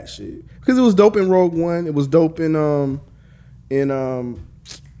see that shit because it was dope in Rogue One. It was dope in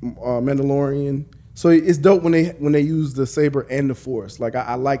Mandalorian. So it's dope when they use the saber and the Force. Like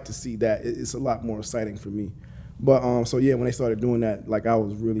I like to see that. It's a lot more exciting for me. But so yeah, when they started doing that, like I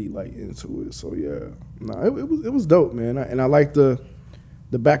was really like into it. So yeah, it was dope, man. I like the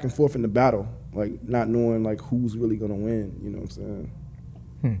back and forth in the battle, like not knowing like who's really gonna win. You know what I'm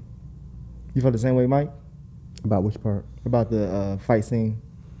saying? You felt the same way, Mike? About which part? About the fight scene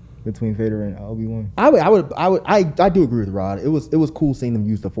between Vader and Obi-Wan? I do agree with Rod. It was cool seeing them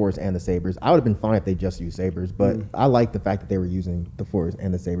use the Force and the sabers. I would have been fine if they just used sabers, but I like the fact that they were using the Force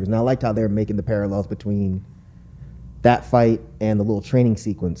and the sabers, and I liked how they were making the parallels between that fight and the little training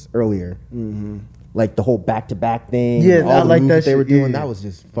sequence earlier, like the whole back-to-back thing. Yeah, and all I the like moves that they were shit, yeah, doing. yeah. That was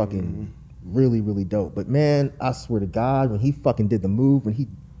just fucking really, really dope. But man, I swear to God, when he fucking did the move, when he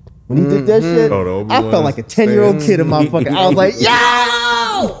did that shit, Oh, the I Obi-Wan felt like a 10-year-old stance. kid in my fucking. I was like,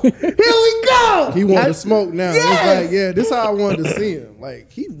 yo, here we go. He wanted to smoke now. It's like, yeah, this is how I wanted to see him. Like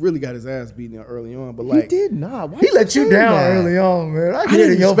he really got his ass beaten early on, but like He did not. Why He let you say down that? early on, man. I I get it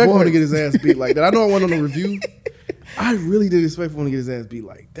didn't in your expect him voice. to get his ass beat like that. I know I went on a review. I really didn't expect him to get his ass beat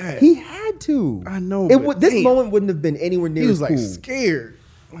like that. He had to. I know, It but would. This damn. moment wouldn't have been anywhere near He was as like cool. scared.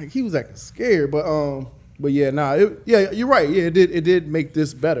 Like he was acting scared. But yeah, nah. You're right. Yeah, it did make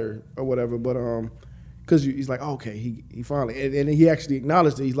this better or whatever. But because he's like, okay, he finally and he actually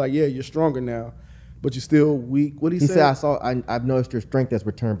acknowledged it. He's like, yeah, you're stronger now, but you're still weak. What did he He say? said, I've noticed your strength has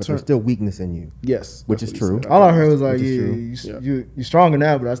returned, but there's still weakness in you. Yes, Which that's is what he true. said. All I heard was like, Which is yeah, true. you stronger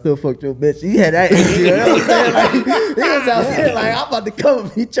now, but I still fucked your bitch. He had that energy. You know what I'm saying? Like, he was out there like, I'm about to come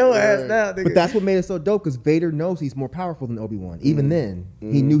and beat your ass now, nigga. But that's what made it so dope, because Vader knows he's more powerful than Obi-Wan. Even then,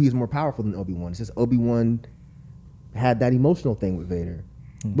 he knew he was more powerful than Obi-Wan. It's just Obi-Wan had that emotional thing with Vader.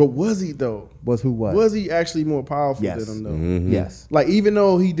 But was he though? Was who what? Was he actually more powerful Yes. than him though? Mm-hmm. Yes. Like even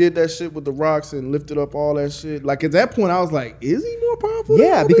though he did that shit with the rocks and lifted up all that shit, like at that point I was like, is he more powerful?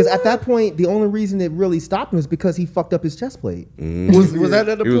 Yeah, than because Obi-Wan? at that point, the only reason it really stopped him is because he fucked up his chest plate. was that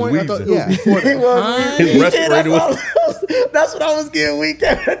at the He was point? I thought it wheezing. was before that. His respirator was. That's what I was getting weak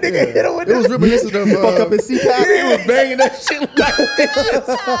at. That nigga hit him with It was reminiscent of Fuck up his CPAP. He was banging that shit like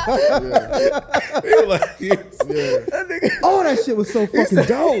He was like, Oh, that shit was so fucking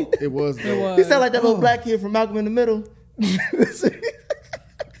dope. It was. Though. He sounded like that little black kid from Malcolm in the Middle.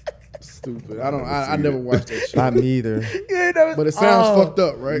 Stupid. I never watched that shit. Not me either. But it sounds fucked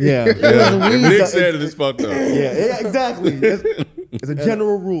up, right? Yeah. yeah. If Nick said it, it's fucked up. Yeah, exactly. It's a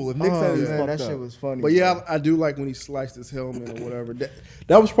general rule. If Nick said it, it's Man, fucked that up. shit was funny. But yeah, I do like when he sliced his helmet or whatever.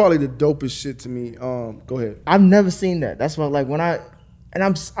 That was probably the dopest shit to me. Go ahead. I've never seen that. That's what like when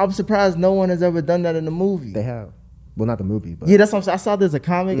I'm surprised no one has ever done that in a movie. They have. Well, not the movie, but Yeah, that's what I'm saying. I saw there's a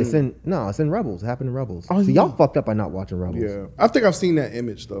comic. it's in Rebels. It happened in Rebels. Oh, So yeah. y'all fucked up by not watching Rebels. Yeah, I think I've seen that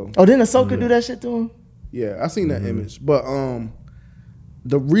image though. Oh, didn't Ahsoka do that shit to him? Yeah, I seen that image. But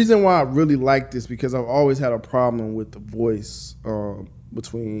the reason why I really like this because I've always had a problem with the voice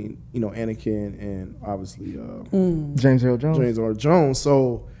between Anakin and obviously James Earl Jones. James Earl Jones.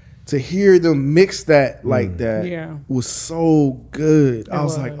 So to hear them mix that like that Yeah. was so good. I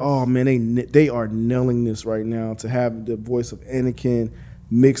was was. like, oh man, they are nailing this right now. To have the voice of Anakin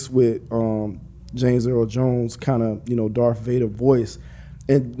mixed with James Earl Jones kind of Darth Vader voice,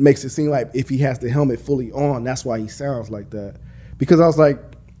 it makes it seem like if he has the helmet fully on, that's why he sounds like that. Because I was like,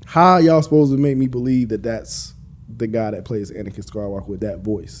 how are y'all supposed to make me believe that that's the guy that plays Anakin Skywalker with that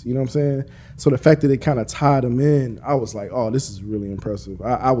voice? You know what I'm saying? So the fact that they kind of tied him in, I was like, oh, this is really impressive.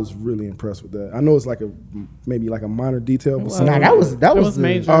 I was really impressed with that. I know it's like maybe like a minor detail, but Nah, that was was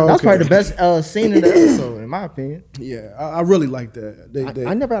major. That was okay. probably the best scene in the episode, in my opinion. yeah, I really like that.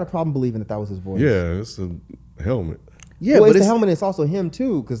 I never had a problem believing that was his voice. Yeah, it's a helmet. yeah, Well, but it's the it's helmet. It's also him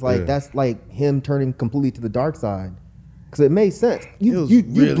too, because like Yeah. that's like him turning completely to the dark side. Because it made sense. It You was you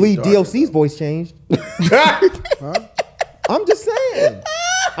really believe dark, DLC's voice changed? I'm just saying.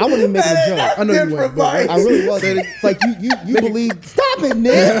 I wasn't even making a joke. I know you went, but I really wasn't. It's like you believe. Stop it,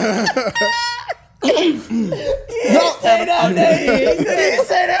 Nick.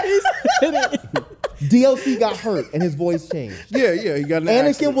 DLC got hurt and his voice changed. yeah, he got an Anakin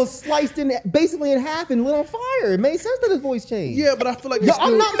accident. was sliced in basically in half and lit on fire. It made sense that his voice changed. Yeah, but I feel like Yo,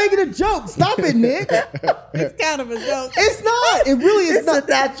 I'm not making a joke. Stop it, Nick. It's kind of a joke. It's not. It really is not.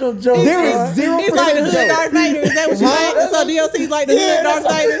 natural joke. There is 0% He's like the hood joke. Darth Vader. Is that what you saying? So DLC's like the hood Darth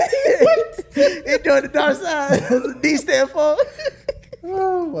Vader. He doing the dark side. What's the D stand for?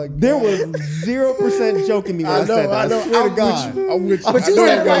 Oh my God. There was 0% joke in me when I, said that. I swear to God. I'm with you. But you swear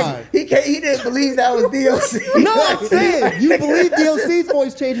said to like God. he didn't believe that was DLC. No, I'm saying you believe DLC's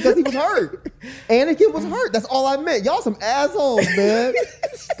voice changed because he was hurt. Anakin was hurt. That's all I meant. Y'all some assholes, man.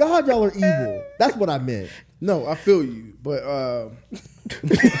 God, y'all are evil. That's what I meant. No, I feel you, but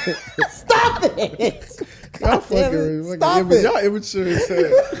Stop it. y'all damn it. fucking Stop it. y'all immature as hell.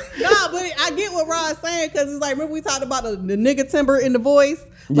 Nah, but I get what Rod's saying because it's like, remember we talked about the nigga timbre in the voice?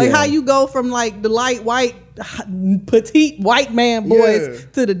 Like Yeah. how you go from like the light white, petite white man voice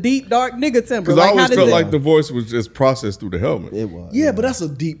Yeah. to the deep dark nigga timbre. Because Like, I how always does felt it- like the voice was just processed through the helmet. It was. Yeah, but that's a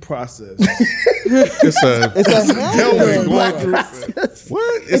deep process. It's a helmet helmet. going through.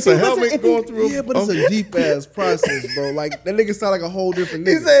 What? It's a helmet going through. Yeah, but it's a deep ass process, bro. Like that nigga sound like a whole different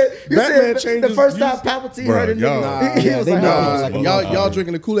He nigga. said, Batman the changes first time use- Palpatine Bruh, heard a y'all- nigga. He Yeah, was they like, know. nah. Like, y'all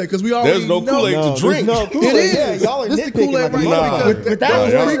drinking the Kool-Aid because we already There's no know. Kool-Aid to drink. No, It is. Yeah, y'all are This the nitpicking Kool-Aid like a right Nah. here. But that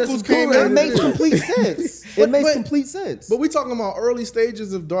was Yeah. one of Prequels the came Kool-Aid. out. It makes complete sense. It makes but- complete sense. But we talking about early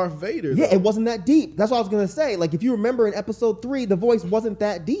stages of Darth Vader. Yeah, though. it wasn't that deep. That's what I was gonna say. Like if you remember in episode 3, the voice wasn't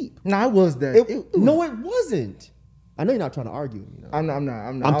that deep. Nah, it was that. No, it wasn't. I know you're not trying to argue. You know. I'm not.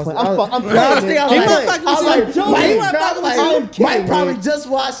 I'm I was- playing. I was- I'm No, I was playing. thinking- I He was wasn't like, fucking I was with like, you. Mike, He wasn't probably, fucking with you. like, Mike probably just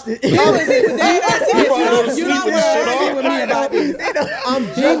watched it. He was dead ass serious. You don't want to argue with me about this. I'm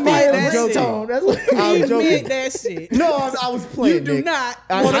He joking. meant I'm that joking. shit. That's what I'm He joking. meant that shit. No, I was playing. You do Nick. not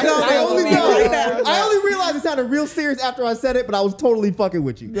I, want to go I there only with me know. right now. I only realized it sounded real serious after I said it, but I was totally fucking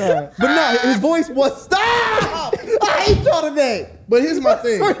with you. But no, his voice was stop. I hate y'all today. But here's my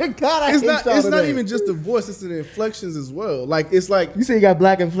thing. Swear to God, I It's hate not. y'all It's not today. even just the voice. It's the inflections as well. Like it's like You say you got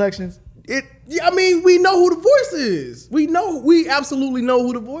black inflections? it. Yeah, I mean, we know who the voice is. We absolutely know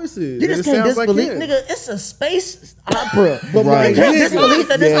who the voice is. You And just it can't sounds like disbelieve, him. nigga. It's a space opera. But my you can't nigga- disbelieve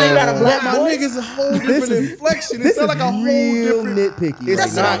that this nigga got a black My voice. nigga's a whole different inflection. It This is sounds like a whole real different. nitpicky. It's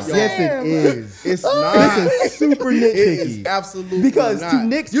right not, now. y'all. Yes, it is. It's not. This is super It nitpicky. is absolutely Because not. to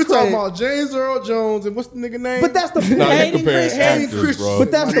Nick's You're talking credit- about James Earl Jones and what's the nigga name? But that's the point. Nah, you Hayden comparing Christensen. actors, Christensen. bro.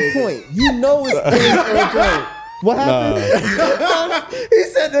 But that's the point. You know it's James Earl Jones. What happened? He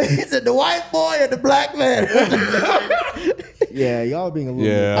said the white boy and the black man. Yeah, y'all being a little.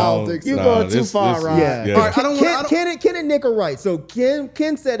 Yeah, I don't think so. You going too far, Rod. Yeah. Yeah. All right, I don't wanna- Ken and Nick are right. So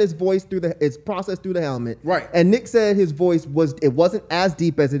Ken said his voice it's processed through the helmet. Right. And Nick said his voice wasn't as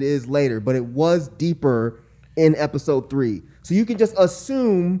deep as it is later, but it was deeper in episode 3. So you can just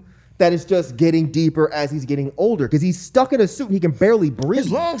assume that it's just getting deeper as he's getting older because he's stuck in a suit and he can barely breathe.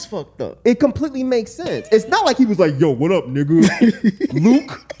 His lungs fucked up. It completely makes sense. It's not like he was like, "Yo, what up, nigga?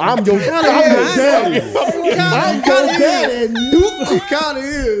 Luke, I'm your daddy. I'm your daddy, Luke. He kind of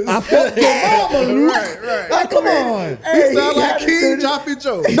is. I fucked your mama, Luke. Right. Like, come on." He sound like King Joffrey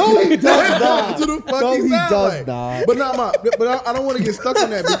Joe. No, he does not. That's who the fuck No, he he sound does like. not. But not my. But I don't want to get stuck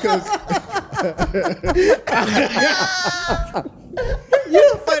on that because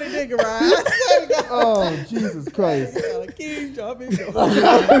You a funny nigga, Ryan. Oh, Jesus Christ. King Joffrey.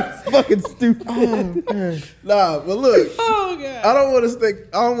 Fucking stupid. nah. But look, Oh god. I don't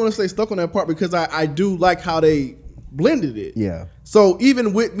want to stay stuck on that part because I do like how they blended it. Yeah. So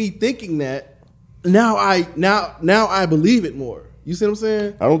even with me thinking that, now I believe it more. You see what I'm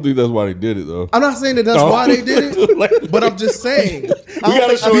saying? I don't think that's why they did it though. I'm not saying that that's No. why they did it, Like- but I'm just saying We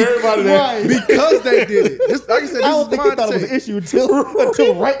gotta show everybody that. Right. because they did it. This, like I said, this I don't is think my he thought it was an take. issue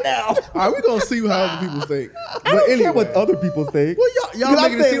until right now. All right, we're gonna see how other people think. But I don't anyway, care what other people think. Well, y'all Because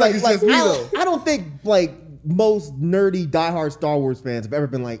making I'm it saying, seem like it's just me though. I don't think like most nerdy diehard Star Wars fans have ever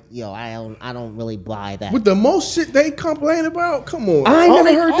been like, "Yo, I don't really buy that." With the most shit they complain about, come on. I ain't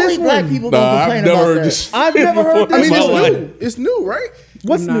never heard Only this black one. people Nah, gonna I've complain never about heard that. this. I've never heard before this. in I mean, my it's life. new. It's new, right?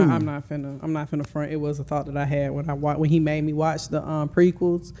 What's new? I'm not finna front. It was a thought that I had when he made me watch the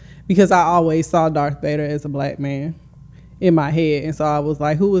prequels because I always saw Darth Vader as a black man in my head, and so I was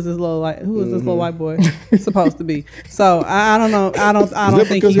like, who is this little white boy supposed to be? So I don't know. I don't Is that think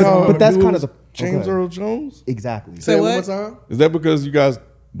because he was. y'all But that's knew it kind was of the- James okay. Earl Jones? Exactly. Say it one more what? time. Is that because you guys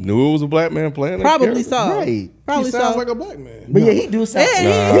knew it was a black man playing that Probably character? so. Right. Probably He sounds so. like a black man. But yeah, he do sound.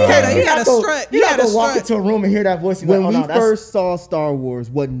 Yeah, he got a strut. He You got gotta a go walk strut. into a room and hear that voice. When Like, we oh, no, that's- first saw Star Wars,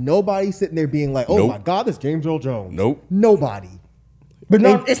 wasn't nobody sitting there being like, "Oh Nope. my God, that's James Earl Jones." Nope. Nobody. but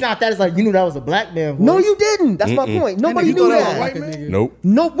no, it's not that. It's like you knew that was a black man voice. No, you didn't. That's my point. Nobody You knew thought that was a that. white man? Nope.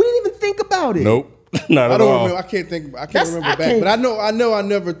 No, we didn't even think about it. Nope. Not I at don't all. remember. I can't That's- remember I back. can't- But I know. I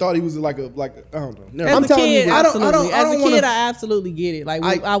never thought he was like a I don't know. Never. As I'm a telling kid, you, I don't- absolutely. I don't As a wanna- kid, I absolutely get it.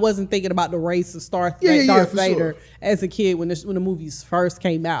 Like I wasn't thinking about the race of Darth Yeah, for Vader sure. as a kid when the movies first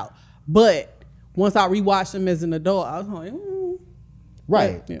came out. But once I rewatched them as an adult, I was like,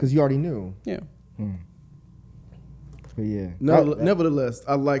 Right, Yeah. because you already knew. yeah. But yeah. Nevertheless,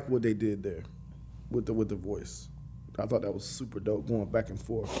 I like what they did there with the voice. I thought that was super dope, going back and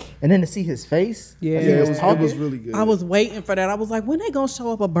forth. And then to see his face. Yeah. as he It talking, was really good. I was waiting for that. I was like, when they gonna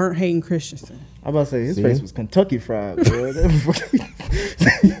show up a burnt Hayden Christensen? I'm about to say his See? face was Kentucky fried, bro.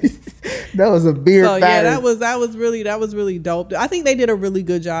 That was a beard. So yeah, batter. that was really dope. I think they did a really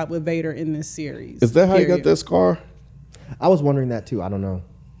good job with Vader in this series. Is that how you got period. that scar? I was wondering that too. I don't know.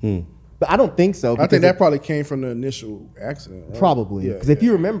 But I don't think so. I because think that it- probably came from the initial accident. Right? probably. Yeah, Because if yeah.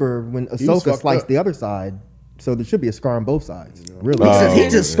 you remember when was Ahsoka fucked sliced up. the other side, so there should be a scar on both sides. Really. He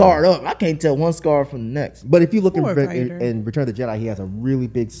just scarred up. I can't tell one scar from the next. But if you look in, Poor Vader. in Return of the Jedi, he has a really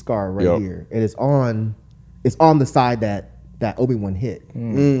big scar right Yep. here. And it's on the side that Obi-Wan hit.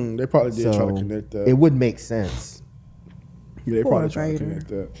 They probably did So try to connect that. it would make sense. Yeah, they Poor probably tried to Vader. connect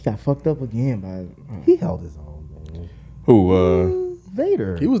that. He got fucked up again by. He held his own, man. Who?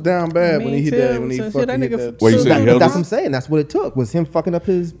 Vader. He was down bad when Me he hit too. that. When he So shit, fucking that hit nigga- that. Wait, you So said he But held that's his- what I'm saying. That's what it took, was him fucking up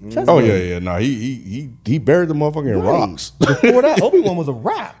his chest. Oh bone. yeah. Nah, he buried the motherfucker in Right. rocks. Before that, Obi-Wan was a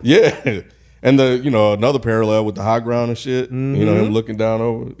rap. Yeah. And another parallel with the high ground and shit. You know, him looking down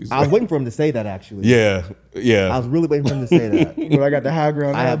over. He's I was like- waiting for him to say that, actually. Yeah. I Yeah. was really waiting for him to say that. But I got the high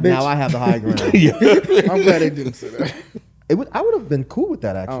ground. I have now. I have the high ground. Yeah. I'm glad they didn't say that. I would have been cool with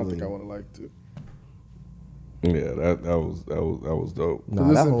that, I actually. don't think I would have liked it. Yeah, that was dope. Nah,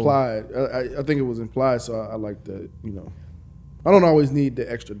 Because it's that whole- implied. I think it was implied, so I like that. I don't always need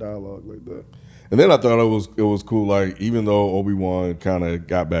the extra dialogue like that. And then I thought it was cool. Like even though Obi-Wan kind of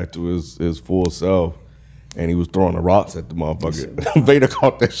got back to his full self, and he was throwing the rocks at the motherfucker. Vader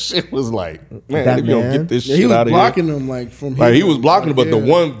caught that shit. Was like, man, That if you don't man. get this Yeah, he shit was out of blocking here. them like from Like he hitting was them. blocking, but the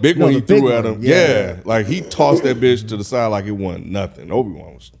Yeah. one big No, one he the big threw at one, him, yeah. like he tossed that bitch to the side like it wasn't nothing.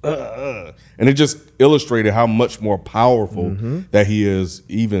 Obi-Wan was, and it just illustrated how much more powerful that he is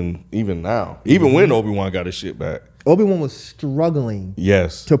even now. Even when Obi-Wan got his shit back. Obi-Wan was struggling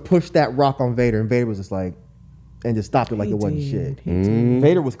Yes. to push that rock on Vader, and Vader was just like, and just stopped it like it wasn't shit.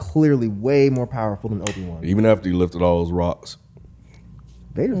 Vader was clearly way more powerful than Obi-Wan. Even after he lifted all those rocks.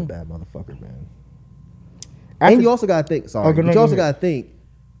 Vader's a bad motherfucker, man. And you also gotta think. Sorry, go but you also ahead. gotta think.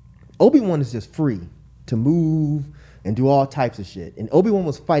 Obi-Wan is just free to move and do all types of shit, and Obi-Wan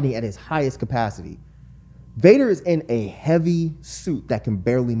was fighting at his highest capacity. Vader is in a heavy suit that can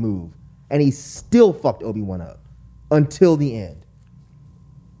barely move, and he still fucked Obi-Wan up until the end.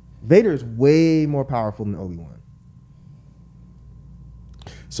 Vader is way more powerful than Obi-Wan.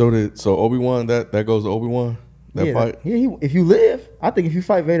 So Obi-Wan, that goes to Obi-Wan? That fight? If you live, I think if you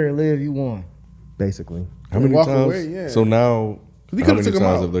fight Vader and live, you won. Basically, How many walk times? away, yeah. So now, 'Cause he how could've many took him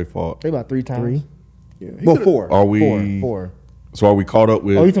times out. have they fought? They about 3 times. 3. Yeah, he Well, could've- 4. Are we- Four. So are we caught up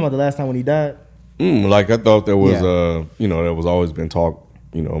with? Oh, you talking about the last time when he died? Like I thought there was, Yeah. there was always been talk,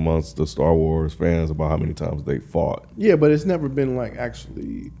 amongst the Star Wars fans about how many times they fought. Yeah, but it's never been like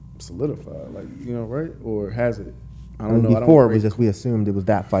actually solidified, like right? Or has it? I I don't mean, know. before it was just we assumed it was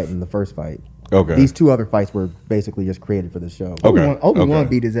that fight in the first fight. Okay. These 2 other fights were basically just created for the show. Okay. Obi-Wan okay.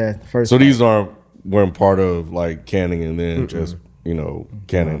 beat his ass the first So fight. these weren't part of like canon and then just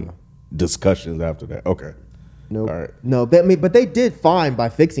canon discussions after that. Okay. Nope. All right. No, but they did fine by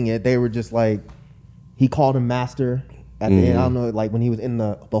fixing it. They were just like, he called him master at the end. I don't know, like when he was in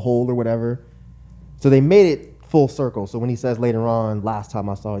the hole or whatever. So they made it full circle. So when he says later on, last time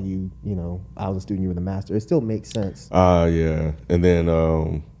I saw you, I was a student, you were the master. It still makes sense. Yeah. And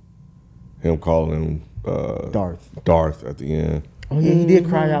then him calling him Darth at the end. Oh yeah, he did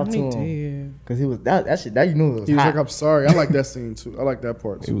cry out to He him did. because he was that shit. That you knew it was He was hot. like, "I'm sorry." I like that scene too. I like that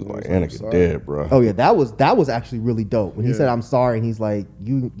part He too. was like, "I'm Anakin sorry." dead, bro. Oh yeah, that was actually really dope. When he Yeah. said I'm sorry, and he's like,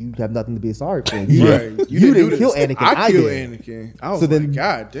 you have nothing to be sorry for. Right. You do didn't kill this. Anakin. I killed did. Anakin. I was So like, then,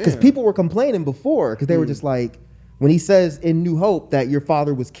 God damn. because people were complaining before, because they were just like, when he says in New Hope that your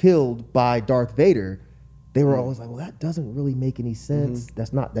father was killed by Darth Vader, they were always like, well, that doesn't really make any sense.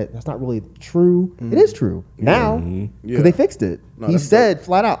 That's not really true. It is true now because Yeah. they fixed it. No, He that's said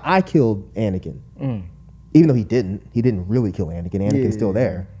flat out, I killed Anakin, even though he didn't. He didn't really kill Anakin. Anakin's still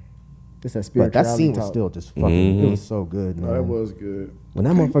there. It's that But spirituality that scene was talk. still just fucking. It was so good, man. No, that was good. When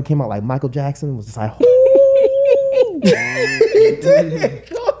that motherfucker came out like Michael Jackson, it was just like,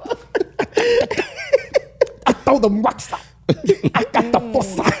 I throw them rocks up. I got the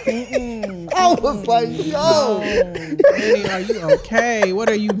force. I was like, yo, Annie, are you okay? What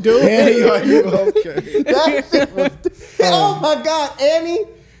are you doing? Annie, are you okay? that shit was. Oh my God, Annie.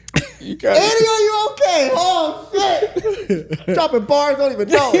 You got Annie, are you okay? Oh shit. Dropping bars, don't even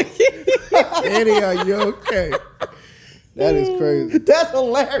know. Annie, are you okay? That is crazy. That's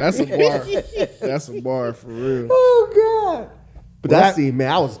hilarious. That's a bar. That's a bar for real. Oh God. But that scene,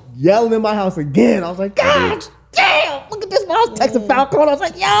 man, I was yelling in my house again. I was like, God damn, look at this. When I was texting Falcon, I was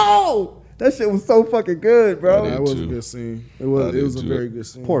like, yo, that shit was so fucking good, bro. did That was a too. good scene. It I was did a too. very good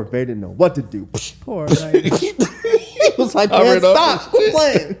scene. Poor Vader didn't know what to do. Poor baby. He was like, Cover man, it up. stop. Quit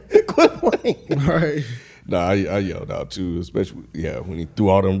playing. Quit playing. Right. Nah, I yelled out too, especially when he threw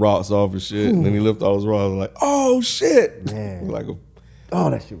all them rocks off and shit, and then he lifted all those rocks. I was like, oh shit, Man. like Oh,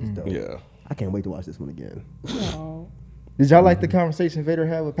 that shit was dope. yeah. I can't wait to watch this one again. Oh. Did y'all like the conversation Vader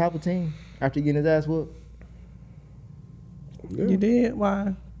had with Palpatine after getting his ass whooped? You did?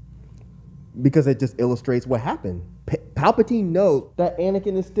 Why? Because it just illustrates what happened. Palpatine knows that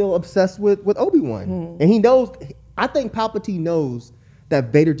Anakin is still obsessed with Obi-Wan. And he knows, I think Palpatine knows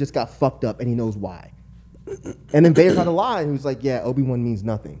that Vader just got fucked up and he knows why. And then Vader tried to lie and he was like, yeah, Obi-Wan means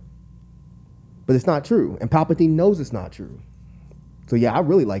nothing. But it's not true. And Palpatine knows it's not true. So yeah, I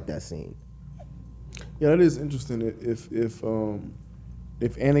really like that scene. Yeah, that is interesting. If he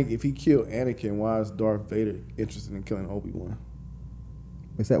killed Anakin, why is Darth Vader interested in killing Obi-Wan?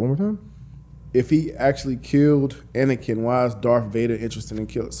 Say that one more time? If he actually killed Anakin, why is Darth Vader interested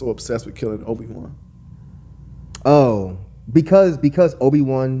in so obsessed with killing Obi-Wan? Oh, because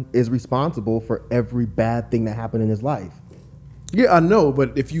Obi-Wan is responsible for every bad thing that happened in his life. Yeah, I know,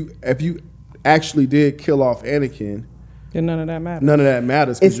 but if you actually did kill off Anakin, Then none of that matters. none of that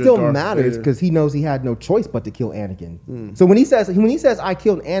matters. 'cause It you're still Darth matters Vader. because he knows he had no choice but to kill Anakin. So when he says I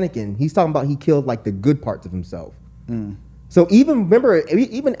killed Anakin, he's talking about he killed like the good parts of himself. So even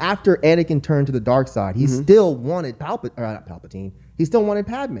after Anakin turned to the dark side, he still wanted Palpatine. He He still wanted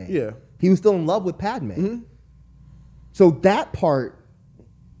Padme. Yeah. He was still in love with Padme. So that part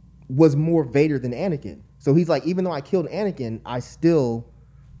was more Vader than Anakin. So he's like, even though I killed Anakin, I still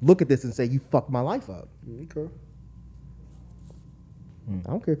look at this and say, you fucked my life up. Okay.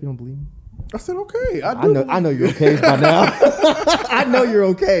 I don't care if you don't believe me. I said okay. I know you're okay by now. I know you're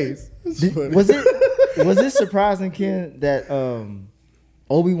okay. Was it surprising, Ken, that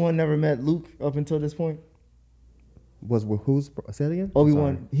Obi-Wan never met Luke up until this point? Who's say it again?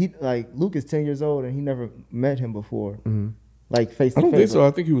 Obi-Wan, Luke is 10 years old and he never met him before. Like face to face. I don't think so.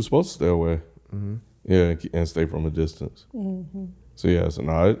 I think he was supposed to stay away. Yeah, and stay from a distance. So yeah, so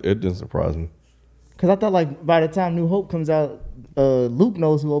no, it didn't surprise me. Because I thought like by the time New Hope comes out, Luke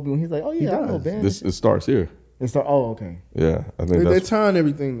knows who Obi-Wan. He's like, oh yeah, I know Ben. It starts here. Oh, okay. Yeah, I think They're that's tying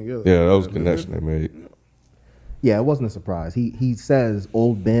everything together. yeah, that was a connection they made. Yeah, it wasn't a surprise. He says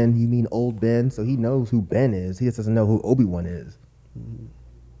old Ben. You mean old Ben? So he knows who Ben is. He just doesn't know who Obi-Wan is.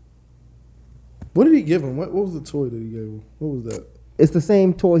 What did he give him? What was the toy that he gave him? What was that? It's the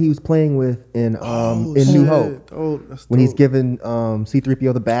same toy he was playing with in New Hope. Oh, that's When he's dope. giving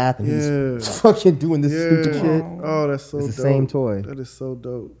C-3PO the bath and he's fucking doing this stupid shit. Oh, that's so dope. It's the same toy. That is so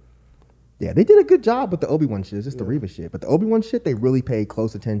dope. Yeah, they did a good job with the Obi-Wan shit. It's just the Reva shit. But the Obi-Wan shit, they really paid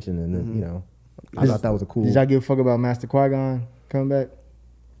close attention. And, then, I thought that was a cool... Did y'all give a fuck about Master Qui-Gon coming back?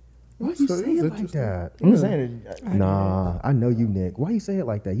 Why you say it like that? I'm just saying it. Nah, I know you, Nick. Why you say it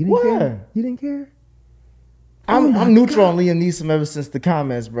like that? You didn't care? You didn't care? I'm neutral on Liam Neeson ever since the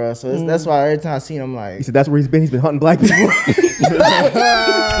comments, bro. So that's why every time I see him, I'm like... He said that's where he's been. He's been hunting black people.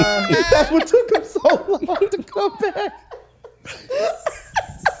 That's what took him so long to come back.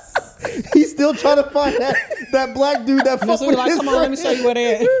 He's still trying to find that black dude that fucked So with we're like, his come on, let me show you where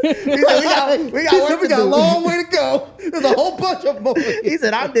they at. He said, we got a long way to go. There's a whole bunch of them. He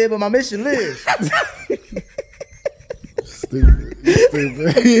said, I'm dead, but my mission lives. Stupid.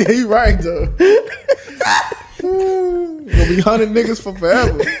 He right though. Gonna be hunting niggas for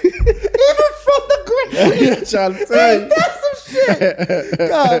forever. Even from the grave. Trying to tell you. That's some shit.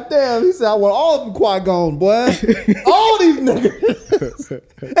 God damn. He said, I want all of them Qui-Gon, boy. All these niggas.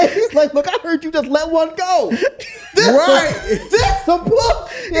 And he's like, look, I heard you just let one go. This some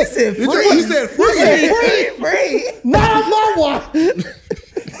bullshit. He said, free. He said free. Free. Not on my watch.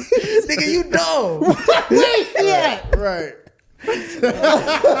 Nigga, you know. Wait, yeah. Right.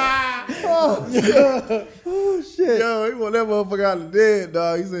 Oh, shit. Yo, he want that motherfucker out of dead,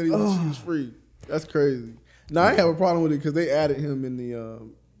 dog. He said he was free. That's crazy. Now I ain't have a problem with it because they added him in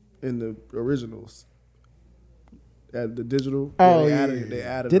the originals. At the digital. Oh, they yeah.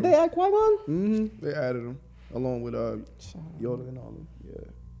 added Did him. they add Qui-Gon? Mm-hmm. They added him along with Yoda and all them. Yeah.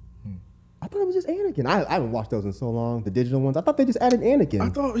 I thought it was just Anakin. I haven't watched those in so long, the digital ones. I thought they just added Anakin. I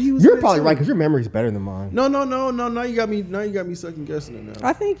thought he was. You're in it probably too. right because your memory's better than mine. No. Now you got me second guessing it now.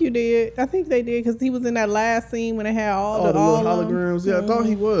 I think you did. I think they did because he was in that last scene when they had all the the little all holograms. Yeah, I thought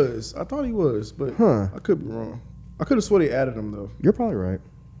he was. But I could be wrong. I could have swore they added him though. You're probably right.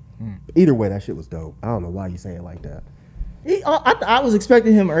 Either way, that shit was dope. I don't know why you say it like that. I was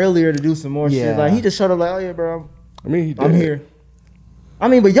expecting him earlier to do some more shit. Yeah. Like he just showed up like, oh yeah, bro, I mean, he did. I'm here. I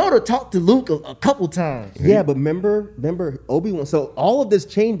mean, but Yoda talked to Luke a couple times. Yeah, but remember Obi-Wan. So all of this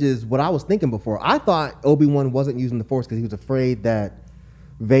changes what I was thinking before. I thought Obi-Wan wasn't using the Force because he was afraid that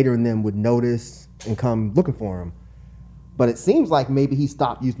Vader and them would notice and come looking for him. But it seems like maybe he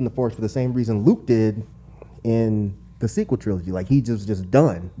stopped using the Force for the same reason Luke did in the sequel trilogy. Like he just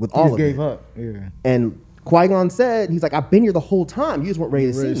done with all He just of gave it. up. Yeah. And Qui-Gon said, he's like, I've been here the whole time. You just weren't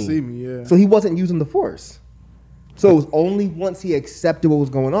ready to see me. Yeah. So he wasn't using the Force. So it was only once he accepted what was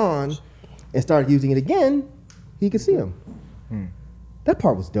going on and started using it again, he could see him. That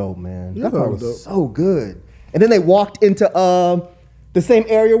part was dope, man. Yeah, that part that was was so good. And then they walked into the same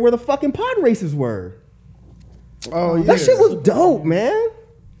area where the fucking pod races were. Oh yeah. That shit was dope, man.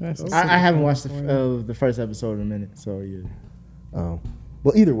 I haven't watched the first episode in a minute, so yeah. Oh.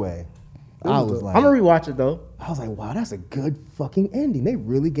 Well, either way, I was like, I'm gonna rewatch it though. I was like, wow, that's a good fucking ending. They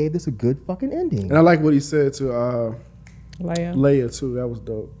really gave this a good fucking ending. And I like what he said to Leia. Leia too. That was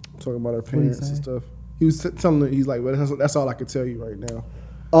dope. Talking about her parents and stuff. He was telling her, he's like, well, that's all I can tell you right now.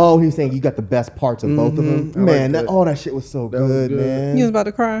 Oh, he was saying you got the best parts of both of them. I Man, like that shit was so That was good, good. man. You was about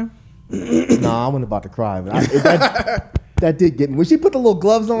to cry. Nah, I wasn't about to cry. But that did get me. When she put the little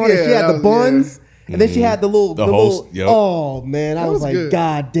gloves on and Yeah, she had that the was- buns And then she had the little, The host, little. yep. Oh man, I That was was like, good.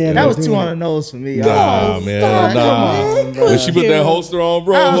 God damn, That they're was doing too it. on the nose for me. Nah, No, man, stop, nah. come on. When she put that holster on,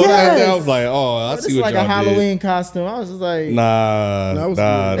 bro, Oh, look at that, yes. I was like, oh, I This see is what like y'all a did. Halloween costume. I was just like, Nah, That was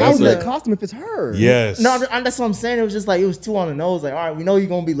nah, good. How that's was that a, costume if it's her? yes. no, that's what I'm saying. It was just like it was too on the nose. Like, all right, we know you're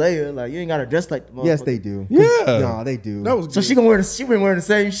gonna be Leia. Like, you ain't gotta dress like the motherfucker. Yes, they do. Yeah. No, they do. That was So good. she been wearing the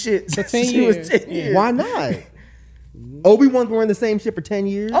same shit For since 10 she was years. 10 years. Why not? Obi-Wan's wearing the same shit for 10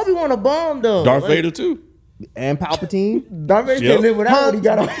 years. Obi Wan a bomb though. Darth Like, Vader too. And Palpatine. Darth Vader Yep. can't live without what he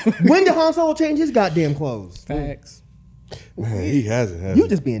got on. When did Han Solo change his goddamn clothes? Facts. Man, he hasn't. Has You he?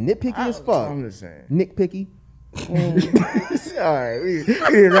 just being nitpicky as fuck. I'm just saying. Nitpicky. All right, we need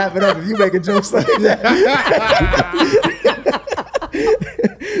to wrap it up if you making jokes like that.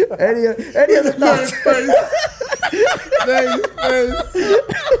 any other thoughts?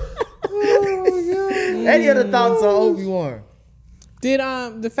 Any other thoughts on Obi-Wan? Did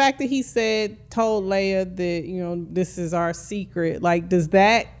the fact that he told Leia that this is our secret, like, does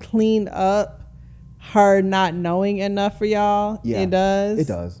that clean up her not knowing enough for y'all? Yeah, It does. It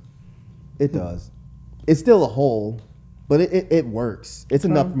does. It does. It's still a hole, but it works. It's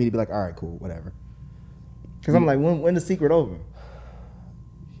enough for me to be like, all right, cool, whatever. Because I'm like, when the secret over?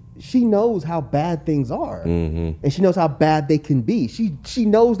 She knows how bad things are, Mm-hmm. and she knows how bad they can be. She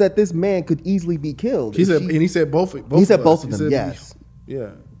knows that this man could easily be killed. He And said, she- and he said both. he said of both us. of He them. said- Yes. Yeah.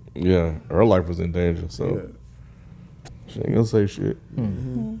 Yeah, her life was in danger, so Yeah. she ain't gonna say shit.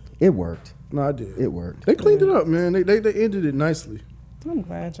 It worked. No, I did. It worked. They cleaned it up, man. They ended it nicely. I'm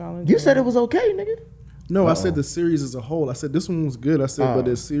glad y'all enjoyed You said it was okay, nigga. No, I said the series as a whole. I said this one was good. I said, but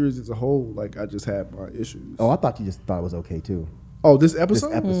the series as a whole, like I just had my issues. Oh, I thought you just thought it was okay too. Oh, this episode?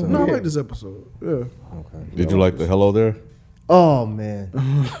 This episode, No, I yeah. like this episode. Yeah. Okay. Did you like the hello there? Oh man,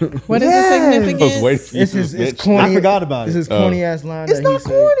 What is Yes! the I was significance? waiting for you It's to his mention. corny. I forgot about It's it. his corny ass line. It's that he not said.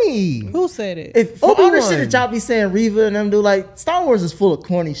 corny. Who said it? If for all the Obi-Wan. shit that y'all be saying, Reva and them do, like Star Wars is full of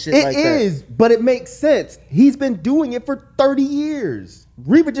corny shit It like is, but it makes sense. He's been doing it for 30 years.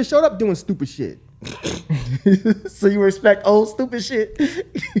 Reva just showed up doing stupid shit. that. So you respect old stupid shit.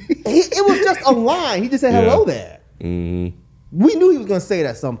 It was just a line. He just said hello there. Mm-hmm. We knew he was going to say it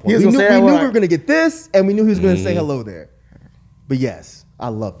at some point. He was We gonna knew, say that we knew one. we were going to get this, and we knew he was going to say hello there. But yes, I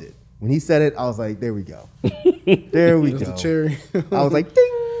loved it. When he said it, I was like, there we go. There we That's go. the cherry. I was like,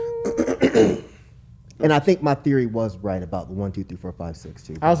 ding. And I think my theory was right about the 1, 2, 3, 4, 5, 6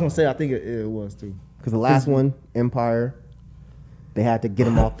 too. I was gonna say I think it was too. Because the last one, Empire, they had to get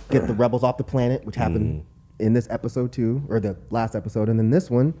the rebels off the planet, which happened in this episode too, or the last episode. And then this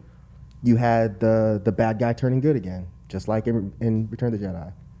one, you had the bad guy turning good again, just like in Return of the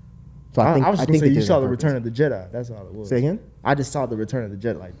Jedi. So I was just gonna say they you did it saw on the purpose. Return of the Jedi. That's all it was. Say again? I just saw the Return of the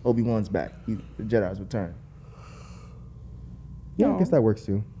Jedi. Like Obi-Wan's back. The Jedi's return. Yeah, I guess that works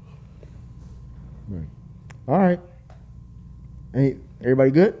too. All right.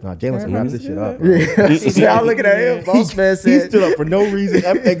 Everybody good? Nah, Jalen's gonna wrap this shit up. Yeah. I'm looking at him. Boss man He said. stood up for no reason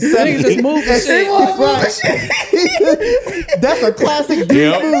except Nigga just moved the shit. Right. That's a classic dude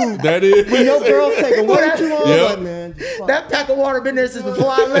Yep, move. that is. When your girl's taking way too long, Yep. like, man, just fuck. That pack of water been there since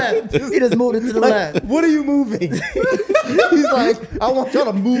before I left. He just moved it to the Like, left. what are you moving? He's like, I want y'all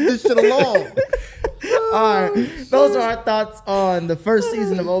to move this shit along. All right. Those are our thoughts on the first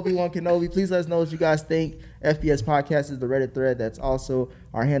season of Obi-Wan Kenobi. Please let us know what you guys think. FPS Podcast is the Reddit thread. That's also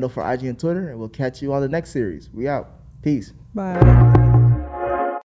our handle for IG and Twitter. And we'll catch you on the next series. We out. Peace. Bye.